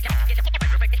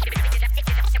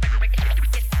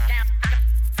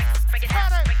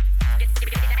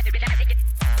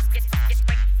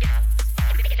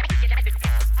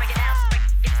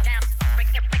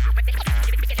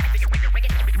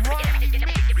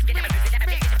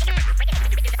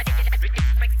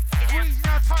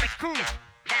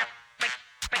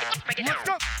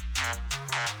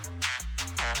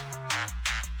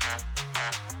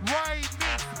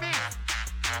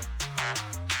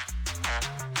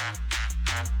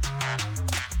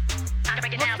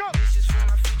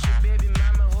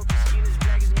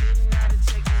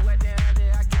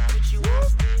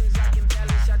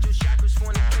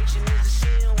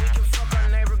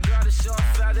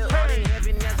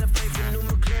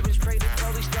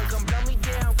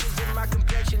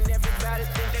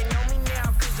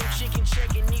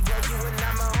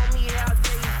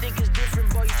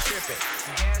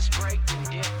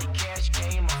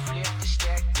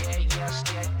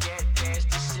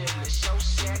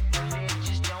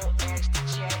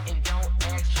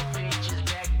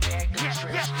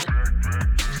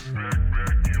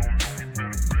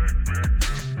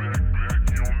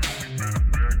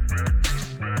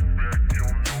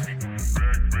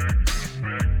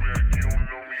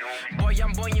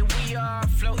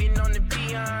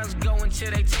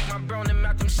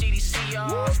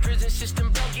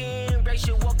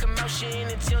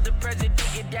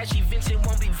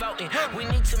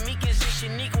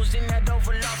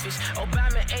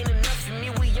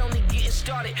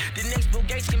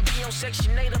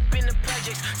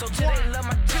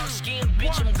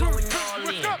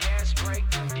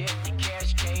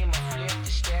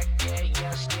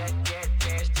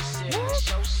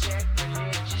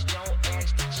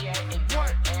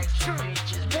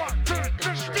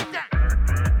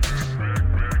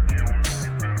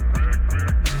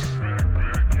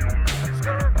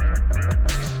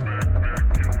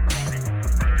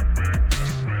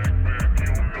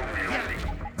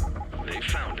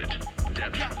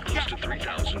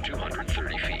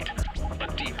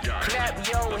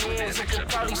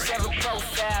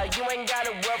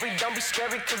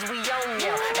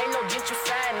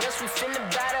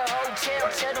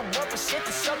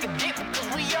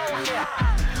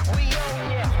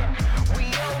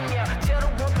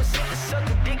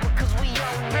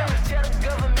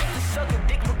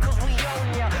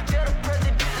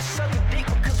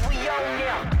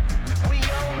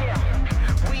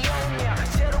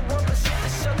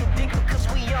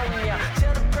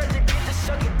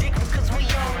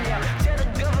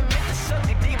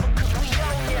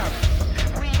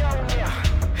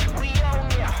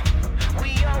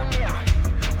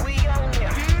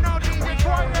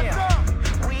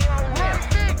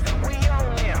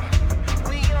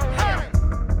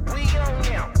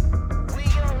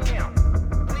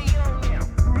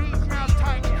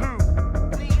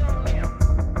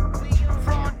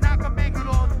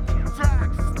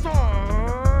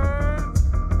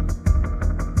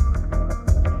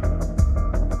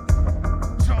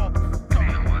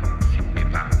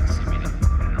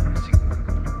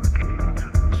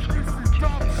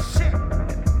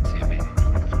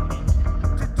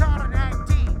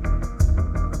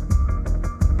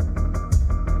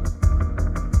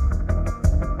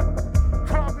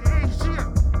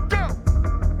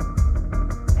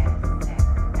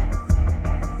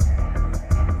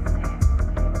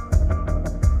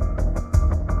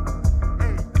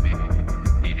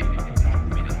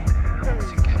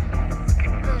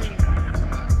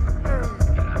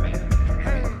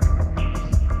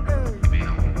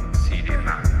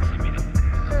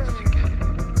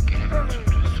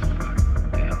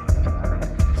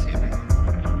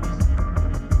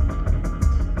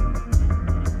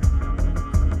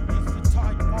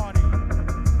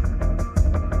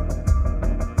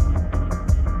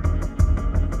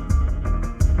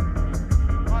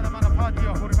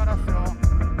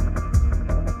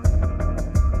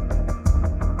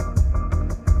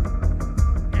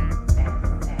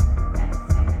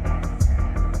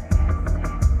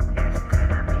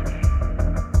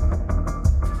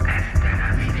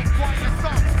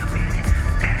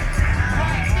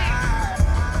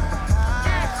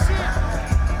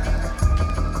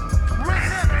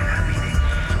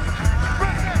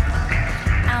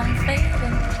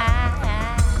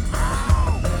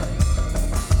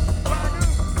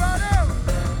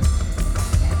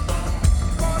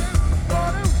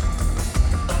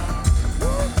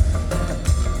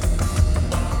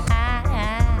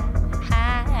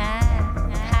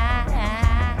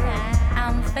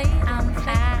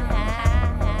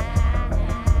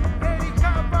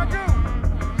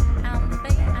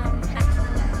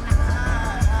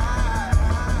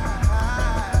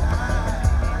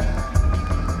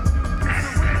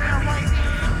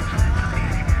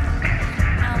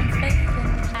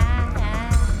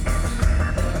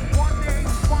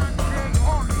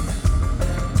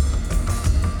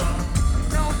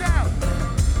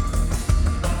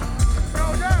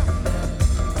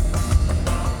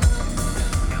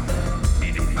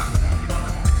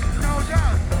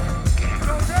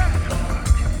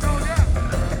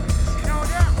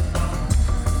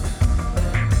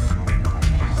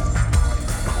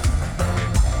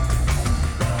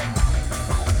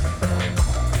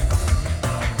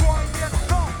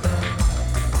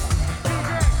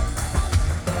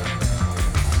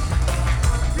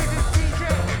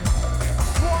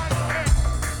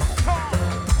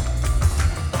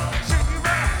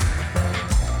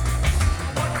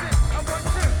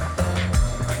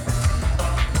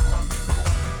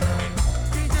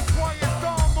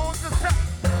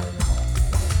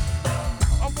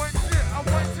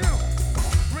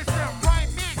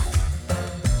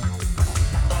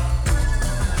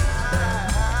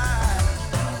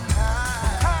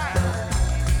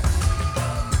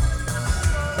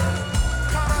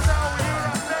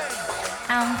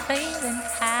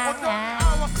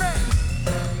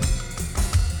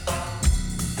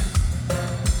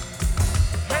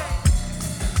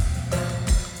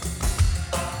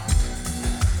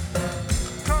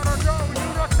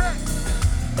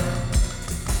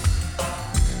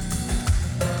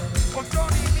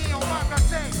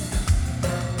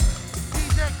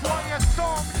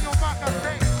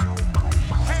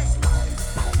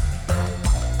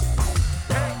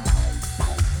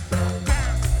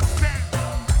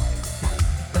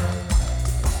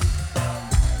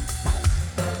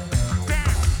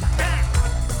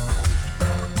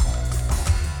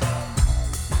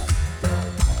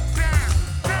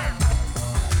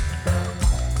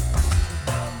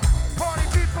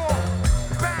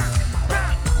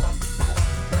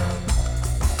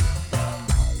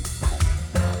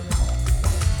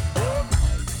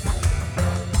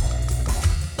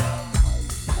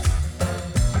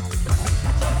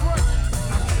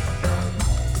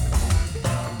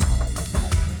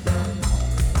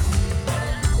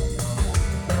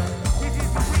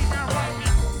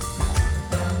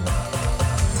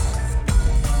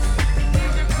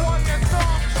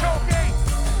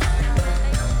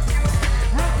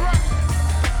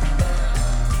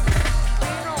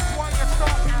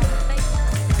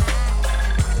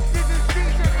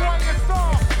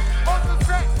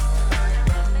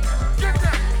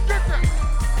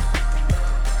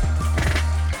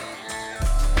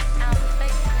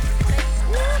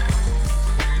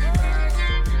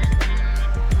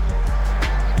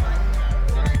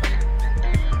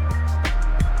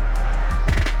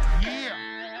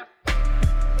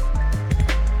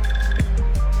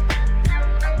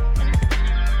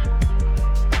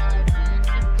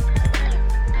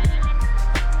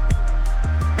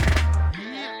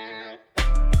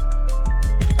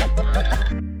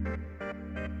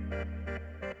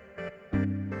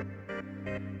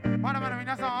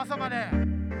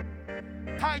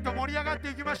 って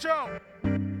いきましょう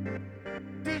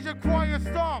DJ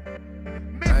Quietstorm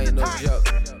I ain't no joke,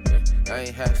 I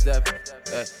ain't half stepping,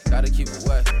 gotta keep it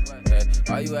wet.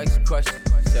 Why you asking questions?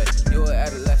 You an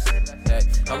adolescent,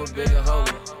 I'm a bigger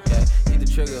homie. He the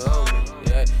trigger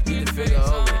homie, he the figure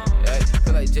homie.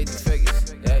 Feel like JT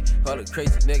figures, all the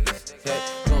crazy niggas,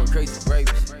 going crazy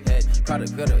rapists.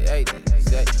 Product of the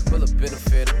 80s, pull up in a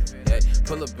Phantom,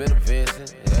 pull up in a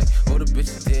Vincent, all the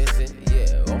bitches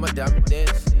dancing, all my diamond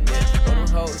dancing, all them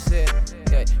hoes here,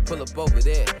 pull up over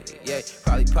there,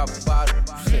 probably pop a bottle,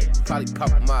 probably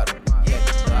pop a model,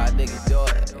 a lot of niggas do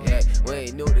it, we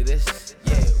ain't new to this,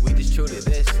 we just true to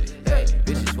this,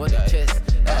 bitches want to kiss,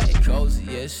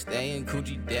 coziest, staying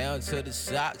coochie down to the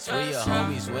socks, where your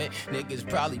homies went, niggas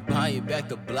probably buying back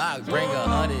the block, bring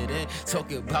 100 in,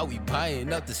 talking about we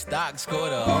buying up the stock, score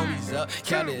the homies up,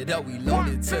 count it up, we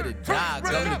loaded to the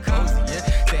docks, on the coziest,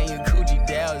 staying coochie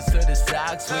down to the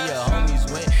socks, where your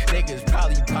homies went, niggas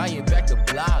probably buying back the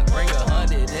block, bring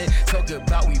 100 in, talking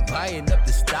about we buying up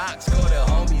the stock, score the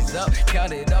homies up,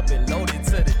 count it up and load it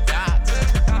to the docks.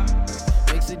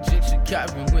 Mix Egyptian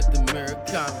cotton with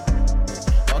Americana.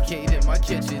 Arcade in my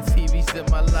kitchen, TVs in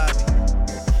my lobby.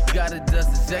 Gotta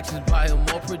dust the sections, buy them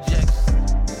more projections.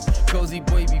 Cozy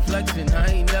boy be flexing, I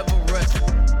ain't never rushing.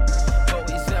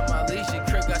 Always at my leash, and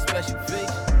crib got special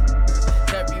features.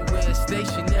 Everywhere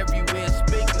station, everywhere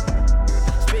speaker.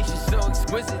 Spacious so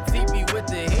exquisite, TV with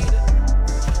the heater.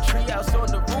 Treehouse on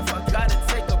the roof, I gotta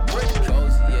take a break.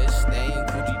 Cozy staying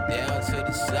coochie down to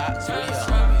the socks, where your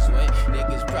homies went.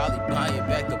 Niggas probably buying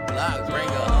back the block, bring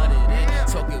 100 in.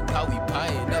 Talking about we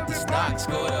buying up the stock,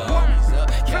 score the homies up,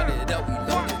 count it up, we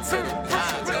loaded to the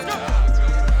docks.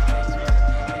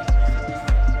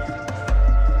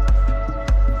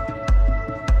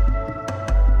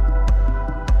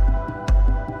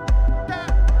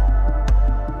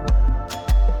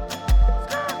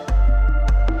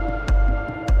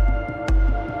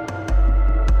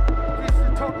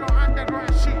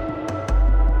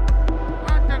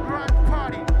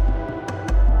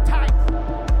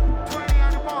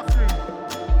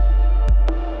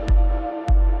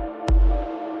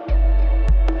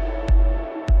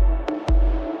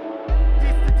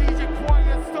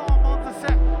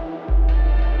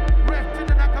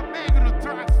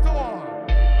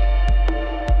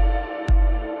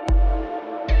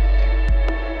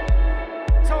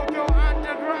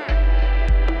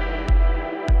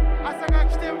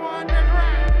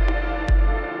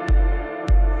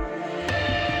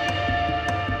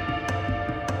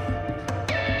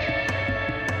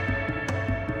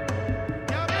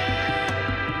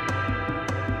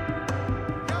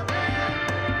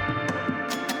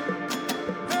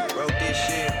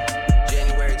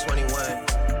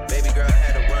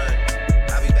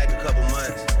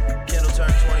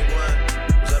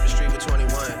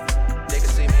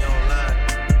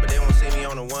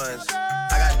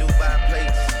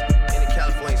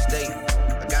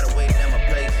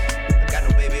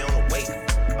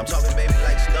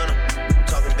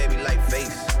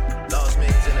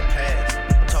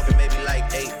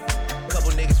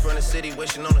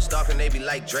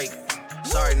 Drake.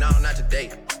 Sorry, no, not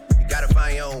today. You gotta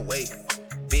find your own way.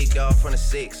 Big dog from the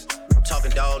 6. I'm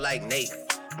talking dog like Nate.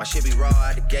 My shit be raw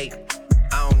out the gate.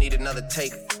 I don't need another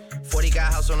take. 40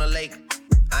 got house on the lake.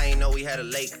 I ain't know we had a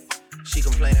lake. She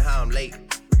complaining how I'm late.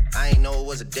 I ain't know it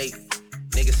was a date.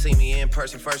 Niggas see me in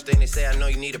person. First thing they say, I know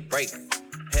you need a break.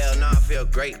 Hell no, I feel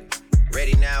great.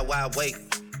 Ready now, why wait?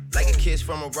 Like a kiss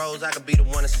from a rose, I could be the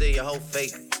one to see your whole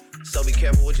fate. So be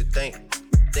careful what you think.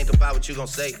 Think about what you gon'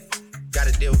 say.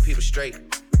 Gotta deal with people straight.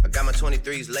 I got my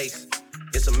 23s lace.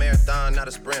 It's a marathon, not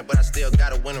a sprint, but I still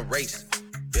gotta win a race.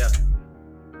 Yeah.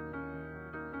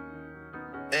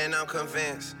 And I'm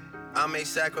convinced I made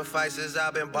sacrifices,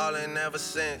 I've been ballin' ever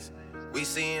since. We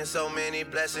seeing so many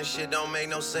blessings, shit don't make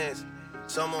no sense.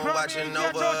 Someone watching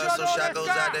over us, so shot goes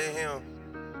out to him.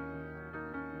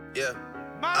 Yeah.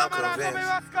 I'm convinced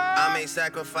I made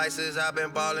sacrifices, I've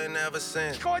been ballin' ever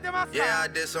since. Yeah, I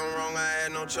did something wrong, I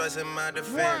had no choice in my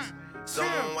defense.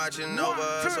 Someone watching over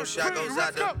us, so shot goes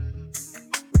out to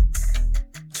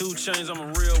 2 Chainz, I'm a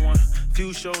real one.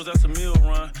 Few shows, that's a meal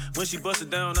run. When she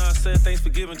busted down, I said thanks for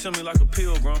giving to me like a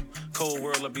pilgrim. Cold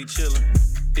world, I be chillin'.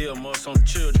 Earmuffs on the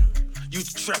children.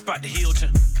 Used to trap out the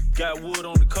Hilton. Got wood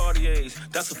on the Cartiers.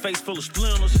 That's a face full of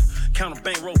splinters. Count a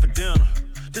bankroll for dinner.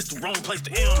 This the wrong place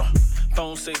to enter.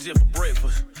 Phone says yeah for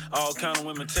breakfast. All kind of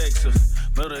women text us.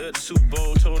 Met her at the Super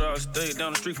Bowl, told her I stayed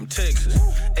down the street from Texas.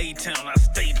 A-Town, I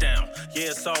stay down.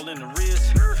 Yeah, it's all in the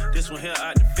wrist. This one here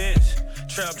out the fence.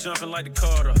 Trap jumping like the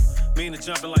Carter. Mean to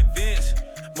jumping like Vince.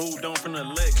 Moved on from the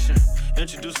election.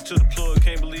 Introduce her to the plug,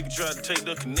 can't believe you tried to take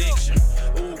the connection.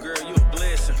 Ooh, girl, you a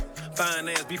blessing. Fine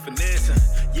ass be finessing.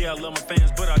 Yeah, I love my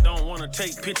fans, but I don't wanna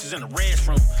take pictures in the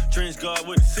restroom. Trench guard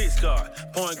with a 6 guard,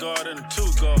 point guard and a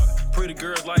 2 guard. Pretty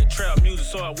girls like trap music,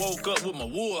 so I woke up with my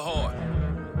wood hard.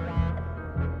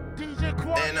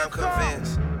 And I'm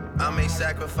convinced I make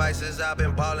sacrifices, I've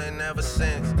been ballin' ever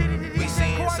since. We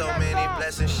seen so many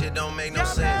blessings, shit don't make no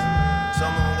sense.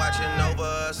 Someone watching over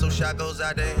us, so shot goes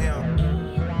out to him.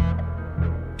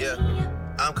 Yeah,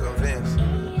 I'm convinced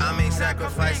I make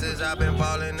sacrifices, I've been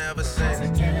ballin' ever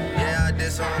since. Yeah, I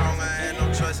did something wrong, I had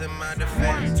no choice in my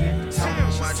defense.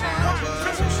 Someone watching over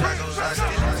us, so shot goes out to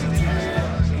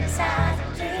him.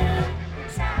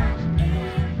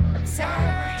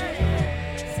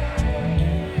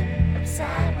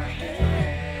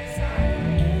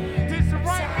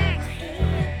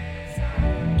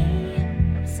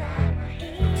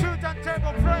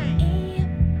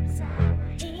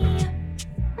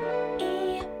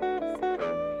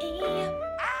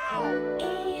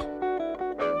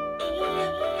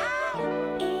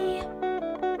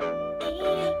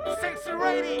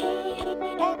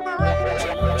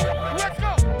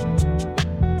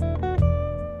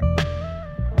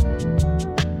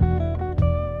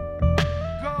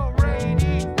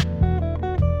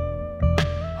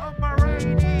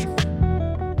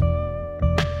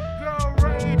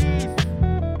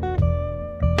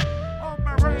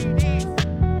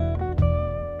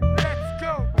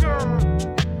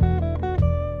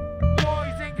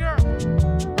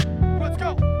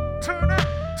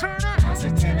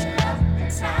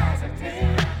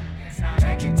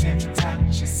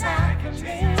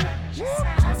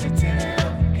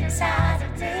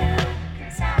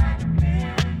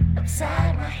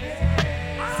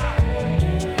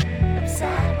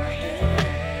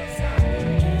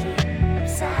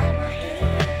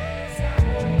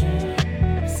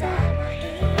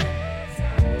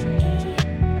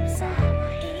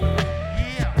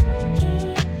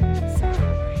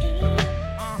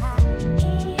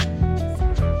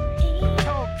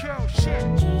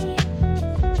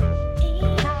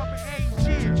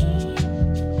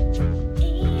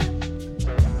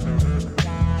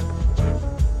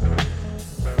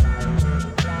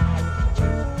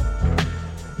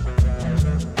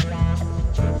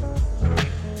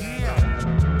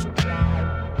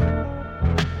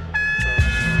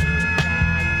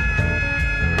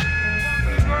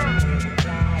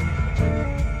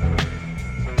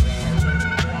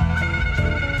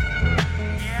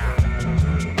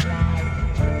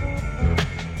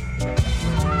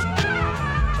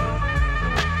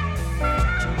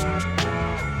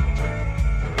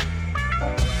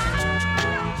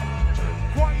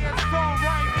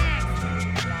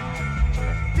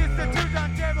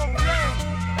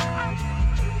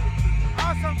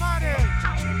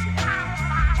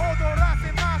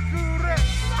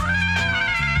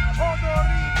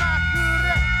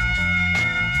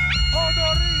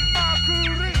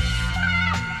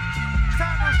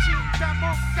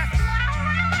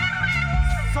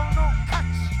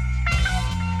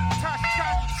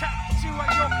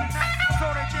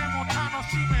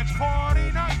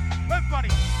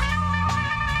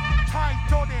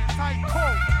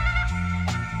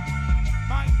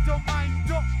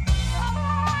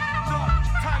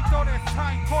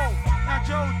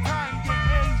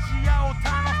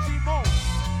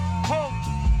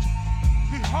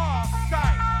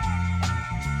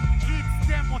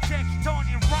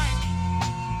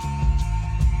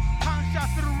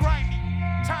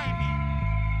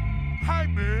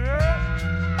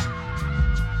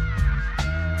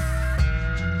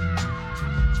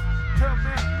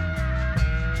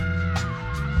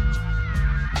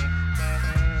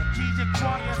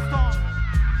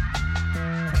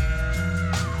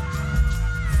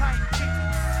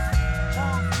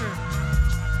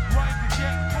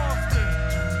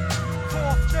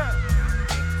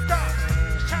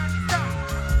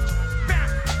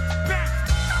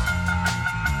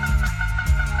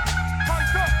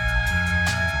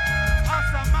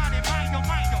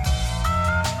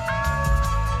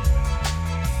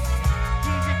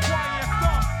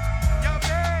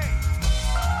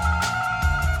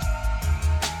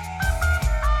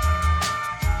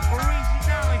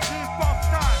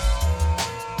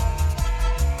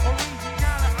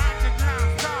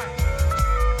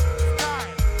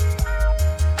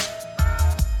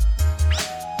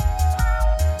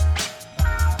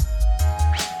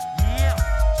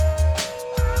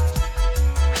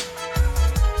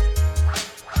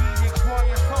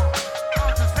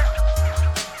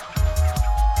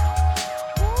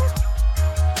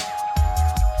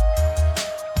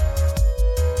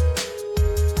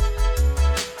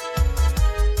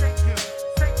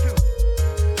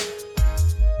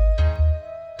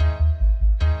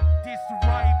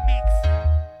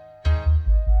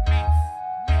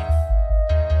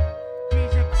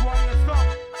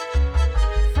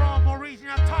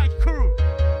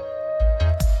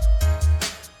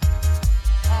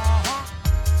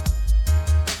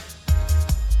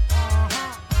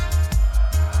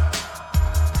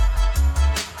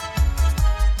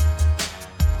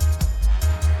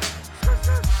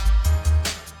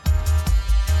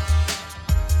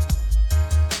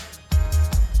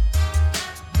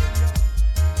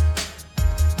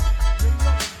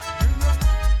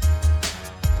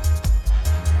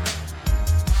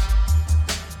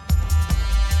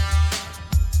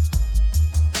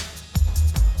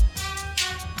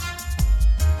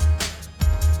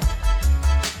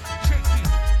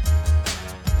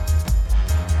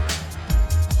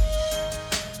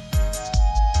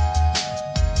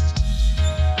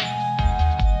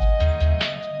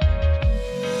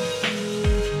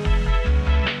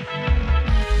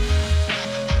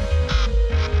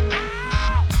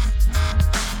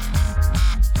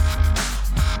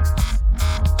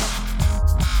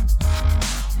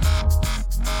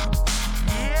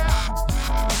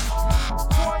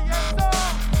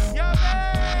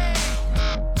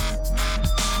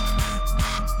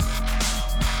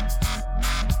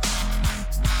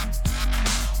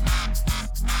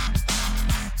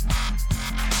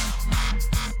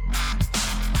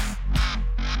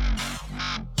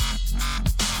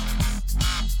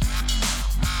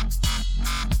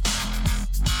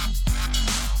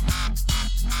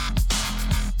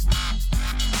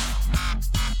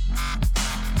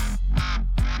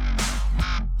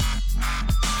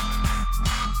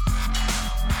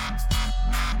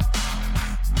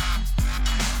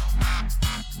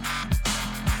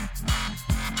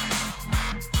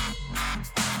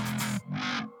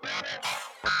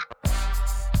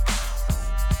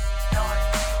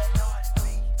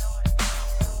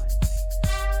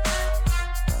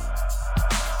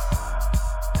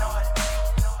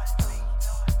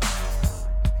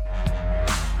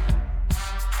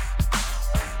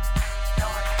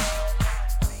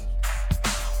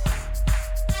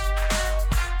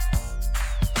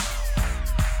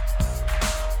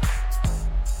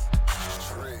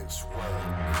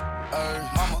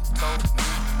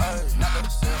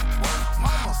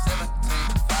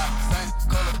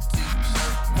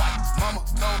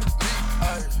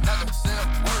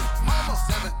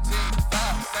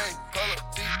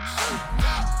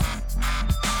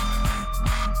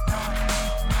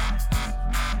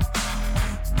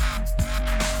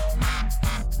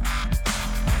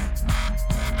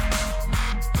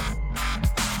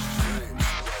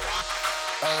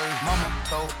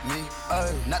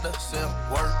 not the same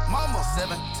word. Mama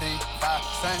 17, 5,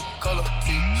 same color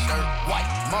t-shirt, white.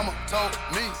 Mama told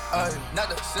me, not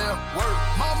the same word.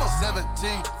 Mama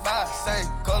 17, 5, same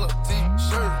color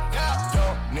t-shirt.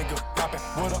 Young nigga poppin'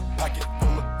 with a pocket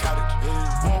full of cottage.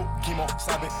 Whoa, chemo,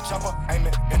 sabe, chopper,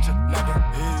 aiming at your noggin.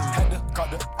 Had to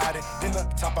cut the addict, then the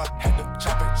top I had to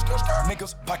chop it.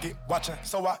 Niggas pocket watching,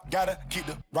 so I gotta keep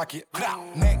the rocket.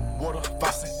 Neck, water,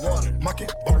 faucet, water,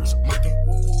 market, birds, market.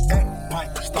 And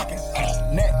pipe, stocking,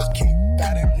 neck, keep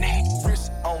batting.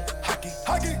 Wrist on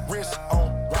hockey, wrist on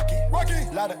rocky.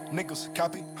 Lot of niggas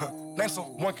copy, name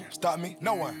someone can stop me,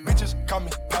 no one. Bitches call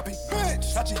me Poppy, bitch.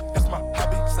 Sachi, it's my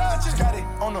hobby. Sachi got it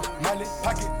on the mallet,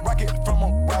 pocket rocket from a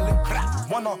wallet.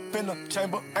 One off in the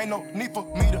chamber, ain't no need for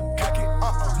me to cock it.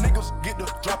 Niggas get the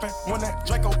dropping when that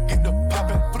Draco get the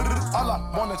popping. All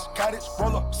I want is cottage,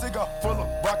 roll up, cigar full of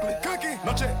broccoli. Cookie,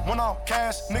 no check, one off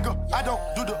cash, nigga. I don't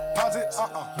do deposits.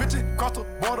 Bitches cross the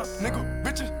border, nigga.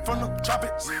 Bitches from the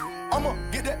tropics. I'ma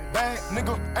get that bag,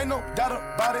 nigga, ain't no doubt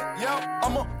about it, yeah.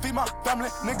 I'ma feed my family,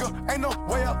 nigga, ain't no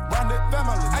way around it.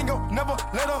 Family, ain't gon' never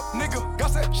let up, nigga.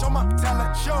 God said, show my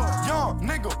talent, show. Young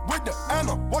nigga with the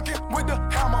anna, walking with the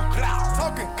hammer.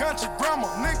 Talking country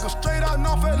grammar, nigga, straight out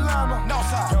North Atlanta.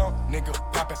 Northside, young nigga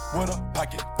poppin' with a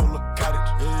pocket full of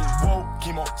cottage. Whoa,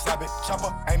 chemo, sabe,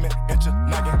 chopper, aiming at your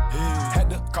noggin. Had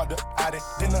to cut the addict,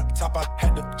 then the top I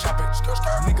had to chop it.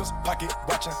 Niggas pocket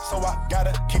watching, so I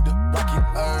gotta keep the rocket.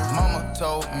 Mama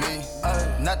told me,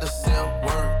 not to sell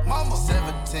word. Mama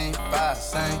 17, 5,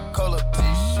 same color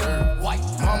t-shirt, white.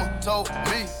 Mama told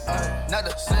me, not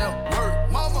to sell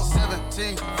word. Mama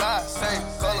 17, 5, same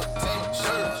color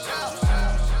t-shirt.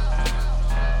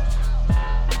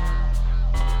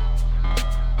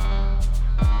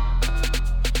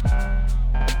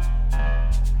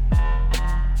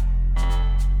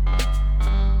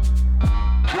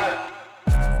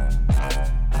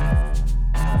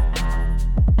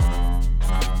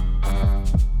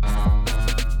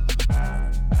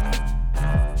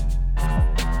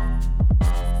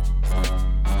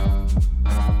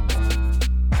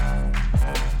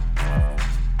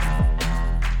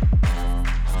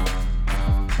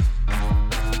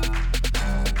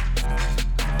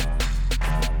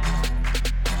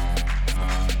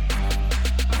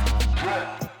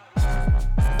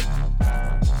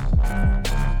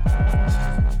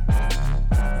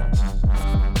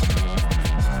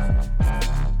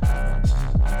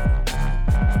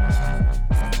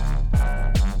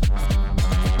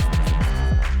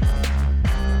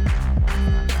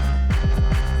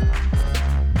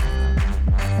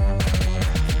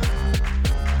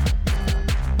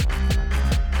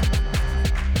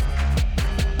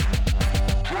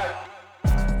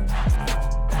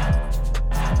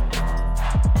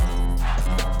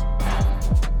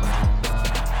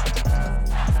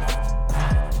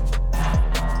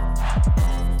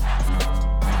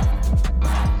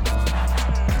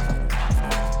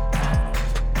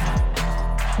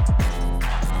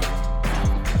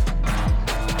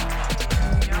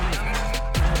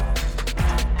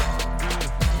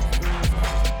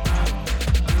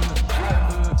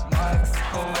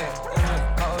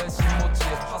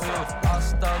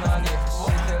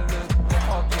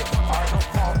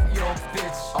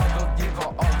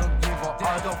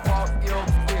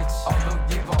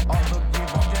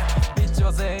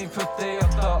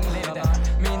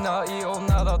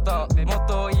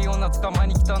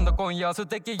素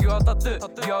敵 You are tattoo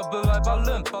You are blue eye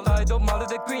balloon 態度まる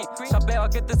でクイーンしゃべ開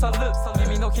けて去る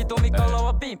耳の瞳から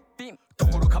はビンビンと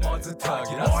ころ構わずた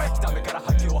ぎらすダメから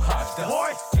覇気を吐き出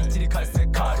すきっちり返せ狩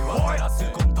りは照ら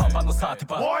すコンパパのサーティ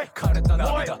パ枯れた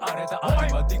涙荒れた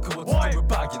秋はディクを包む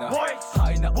バギナ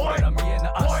ハイな俺ら見え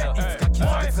な明日いつか気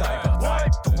づく財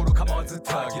閥ところ構わず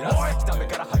たぎらすダメ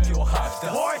から覇気を吐き出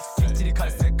すきっちり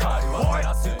返せ狩りは照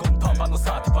らすコンパパの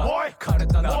サーティパ枯れ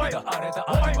た涙荒れ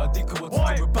た秋はディクを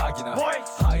包むバギナ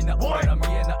ハイな俺ら見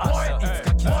えな明日いつ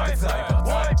か気づく財閥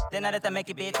手慣れたメ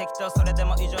キビー適当それで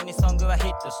も以上にソングはヒ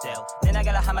ットしてる寝な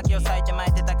がら葉巻を咲いて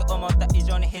巻いてたく思った以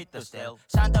上にヒットしてる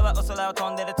シャンタはお空を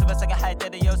飛んでる翼が生えて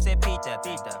る妖精ピータ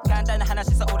ー簡単な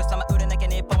話さ俺様売れなきゃ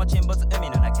日本は沈没海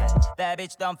の中 That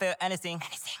bitch don't feel anything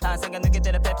炭酸が抜け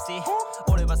てるペプシ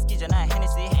俺は好きじゃないヘネ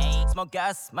シースモーク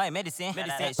ガス my medicine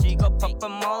She go pop a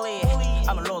molly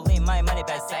I'm rolling my money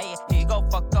back say He go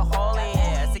fuck a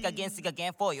holy Sick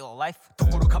again for your life と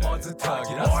ころ構わずた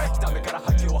ぎらすダメから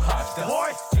覇気を吐き出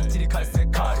すきっちり返せ狩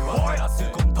りは照ら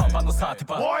すコンパパのサーティ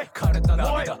パ枯れた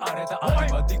涙荒れた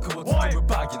秋はディクを包む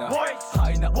バギナ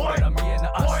ハイな俺ら見え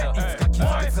な明日いつか気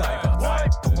づく財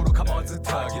閥ところ構わず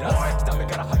たぎらすダメ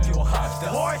から覇気を吐き出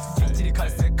すきっちり返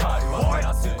せ狩りは照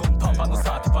らすコンパパの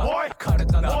サーティパ枯れ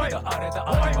た涙荒れ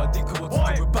た秋はディクを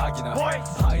包むバギナ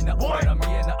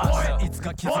つ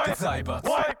か気づけ財閥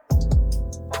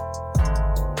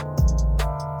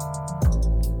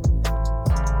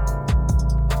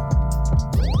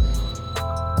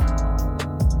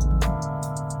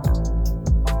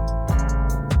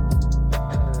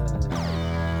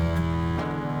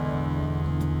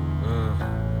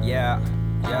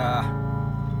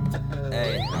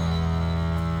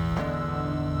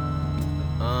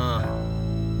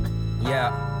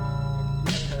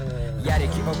やる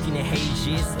気起きね平日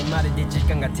まるで時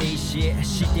間が停止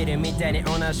してるみたいに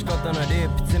同じことのル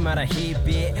ープつまら日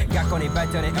々学校にバイ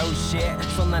トにoh shit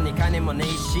そんなに金もねえ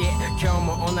し今日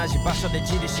も同じ場所で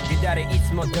印下るい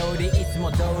つも通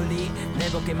り寝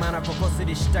ぼけまなここす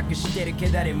りしたくしてるけ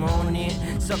ど誰もに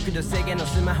速度制限の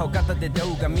スマホ片手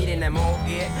動画見れないもう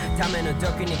いいための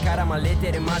毒に絡まれ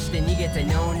てるマジで逃げたい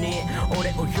のに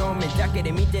俺を表面だけ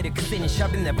で見てるくせに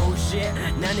喋んないbullshit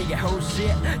何が欲し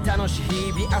い楽しい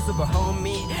日々遊ぶホー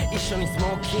ミー一緒にス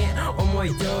モーキン思い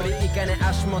通りいかない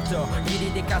足元ギ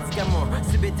リで勝つかも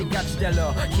全て勝ちだ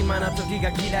ろう暇な時が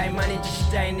嫌い毎日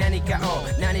したい何かを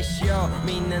何しよう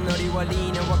みんなノリ悪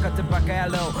いな分かったバカ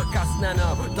野郎カスな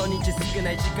の土日少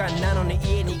ない時間なのに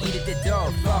家に入れてど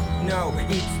う Fuck no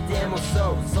いつでも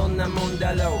そんなもん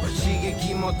だろう刺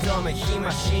激求め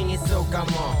暇しにそうか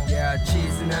もいや地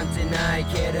図なんてない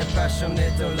けどパッション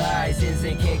でトライ全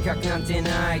然計画なんて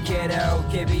ないけど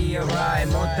OK be alright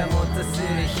もったもったする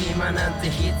暇なんて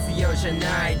必要じゃ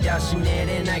ないだし寝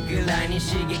れないぐらいに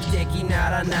刺激的な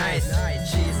らない地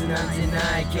図なんて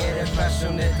ないけどパッシ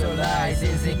ョンでトライ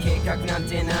全然計画なん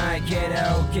てないけど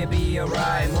OK be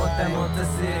alright もったもった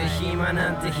する暇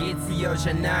なんて必要じ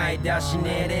ゃないだし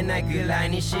寝れないぐらい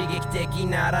に刺激的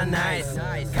ならない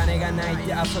金がないって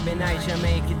遊べないじゃ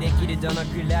メイクできるどの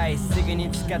くらいすぐ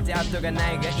に使って後が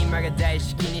ないが今が大好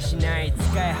きにしない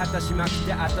使い果たしまくっ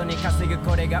た後に稼ぐ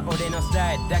これが俺のス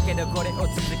タイルだけどこれを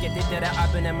続けてたら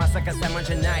危ないまさか様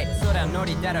じゃない空乗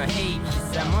りだろ平気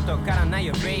さ元からない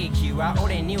よブレーキは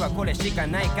俺にはこれしか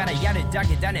ないからやるだ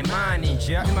けだね毎日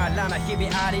つまらな日々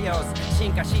アディオス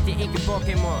進化していくポ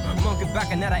ケモン文句ば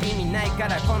かなら意味ないか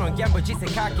らこのギャンブル実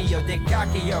世かけよ出か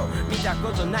けよ見た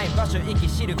ことない場所行き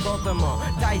知ることも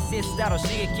大切だろ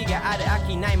刺激がある飽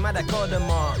きないまだ子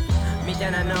供みた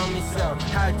いな脳みそ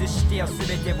ハウトしてよ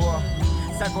全てを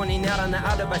参考にならない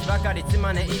アドバイスばかりつ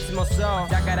まねいつもそう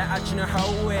だからあっちの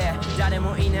方へ誰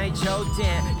もいない頂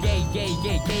点ゲイ経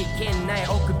験ない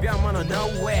臆病者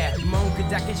Nowhere 文句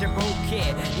だけじゃボ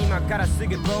ケ今からす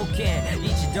ぐ冒険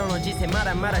一度の人生ま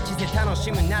だまだ人生楽し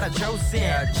むなら挑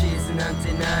戦地図なん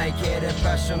てないけど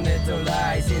パッションでト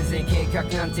ライ全然計画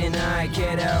なんてないけ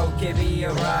ど OK be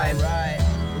alright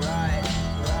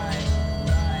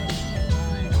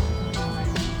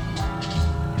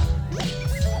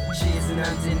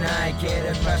なんてないけ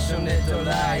どパッションでト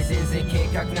ライ全然計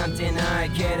画なんてない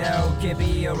けど OK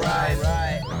be alright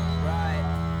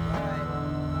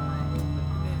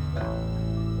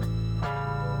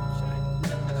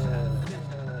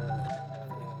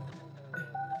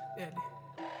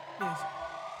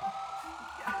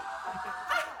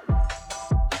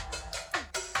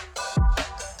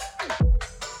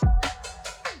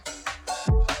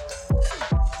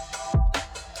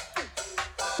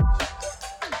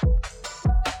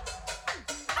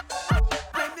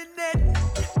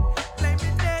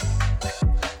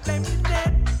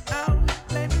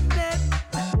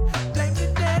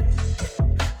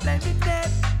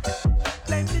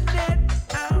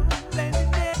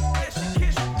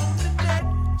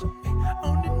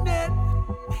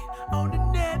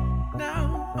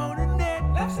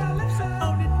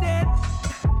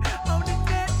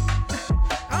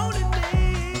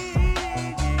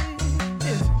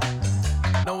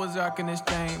In this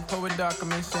thing, poet dark,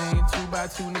 I'm insane.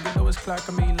 2x2 nigga, know it's clock,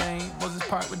 I'm lane. Moses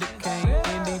Park with the cane,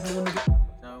 Andy Blue nigga.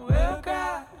 Real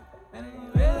guy, and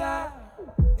real life,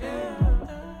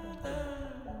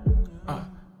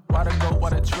 Why the goat, why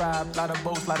the tribe, lot of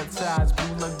boats, lot of ties.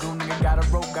 Blue Lagoon nigga, got a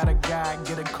rope, got a guy,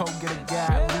 get a coat, get a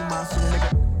guy. Blue Monsoon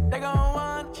nigga, they gon'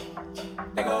 one,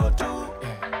 they gon' two.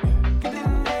 Get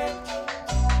in there,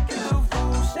 get a little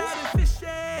food, shot and fishing.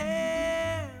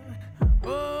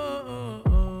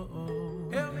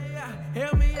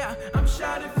 Help me out, I'm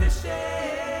shot and fishing.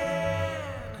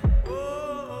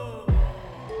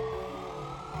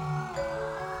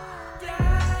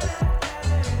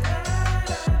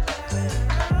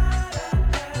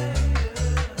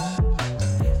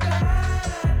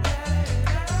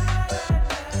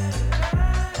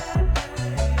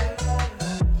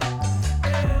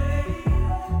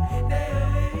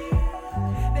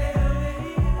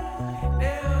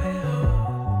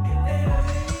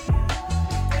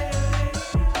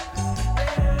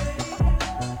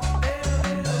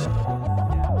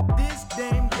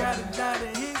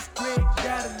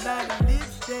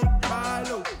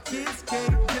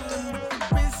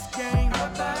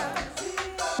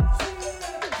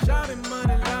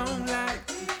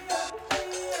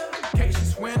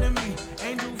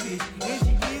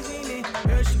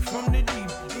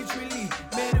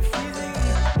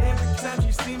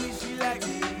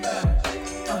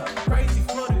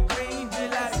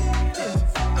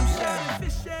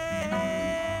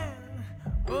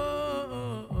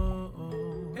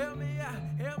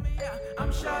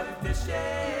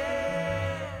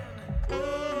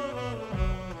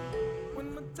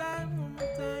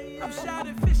 I'm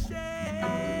shouting fishing.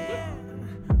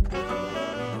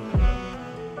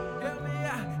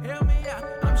 Help me out,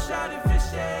 I'm shouting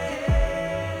fishing.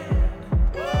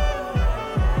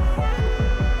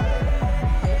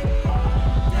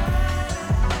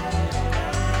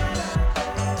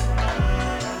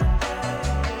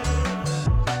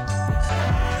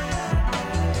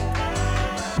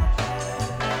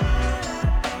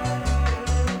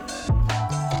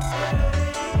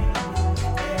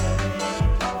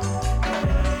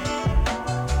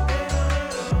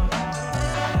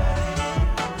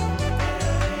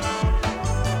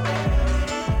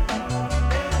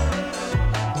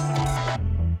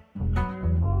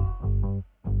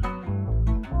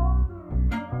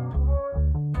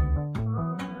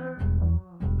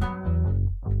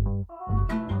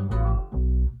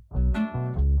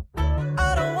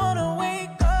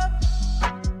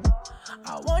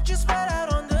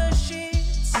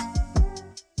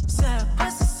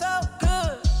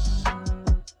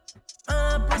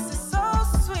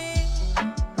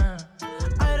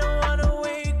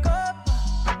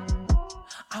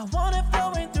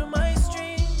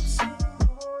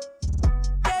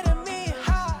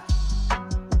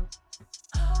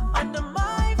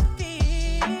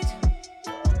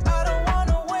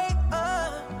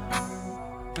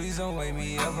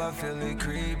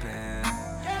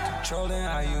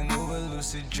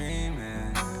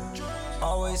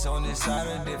 Side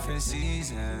of different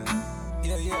season.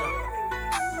 Yeah.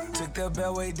 Took the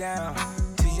bellway down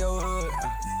to your hood.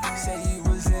 Say you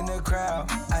was in the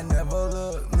crowd. I never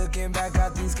looked. Looking back, how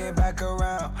things came back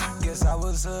around. Guess I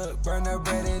was hooked. Burn the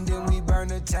bread and then we burn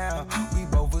the town. We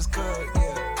both was cooked.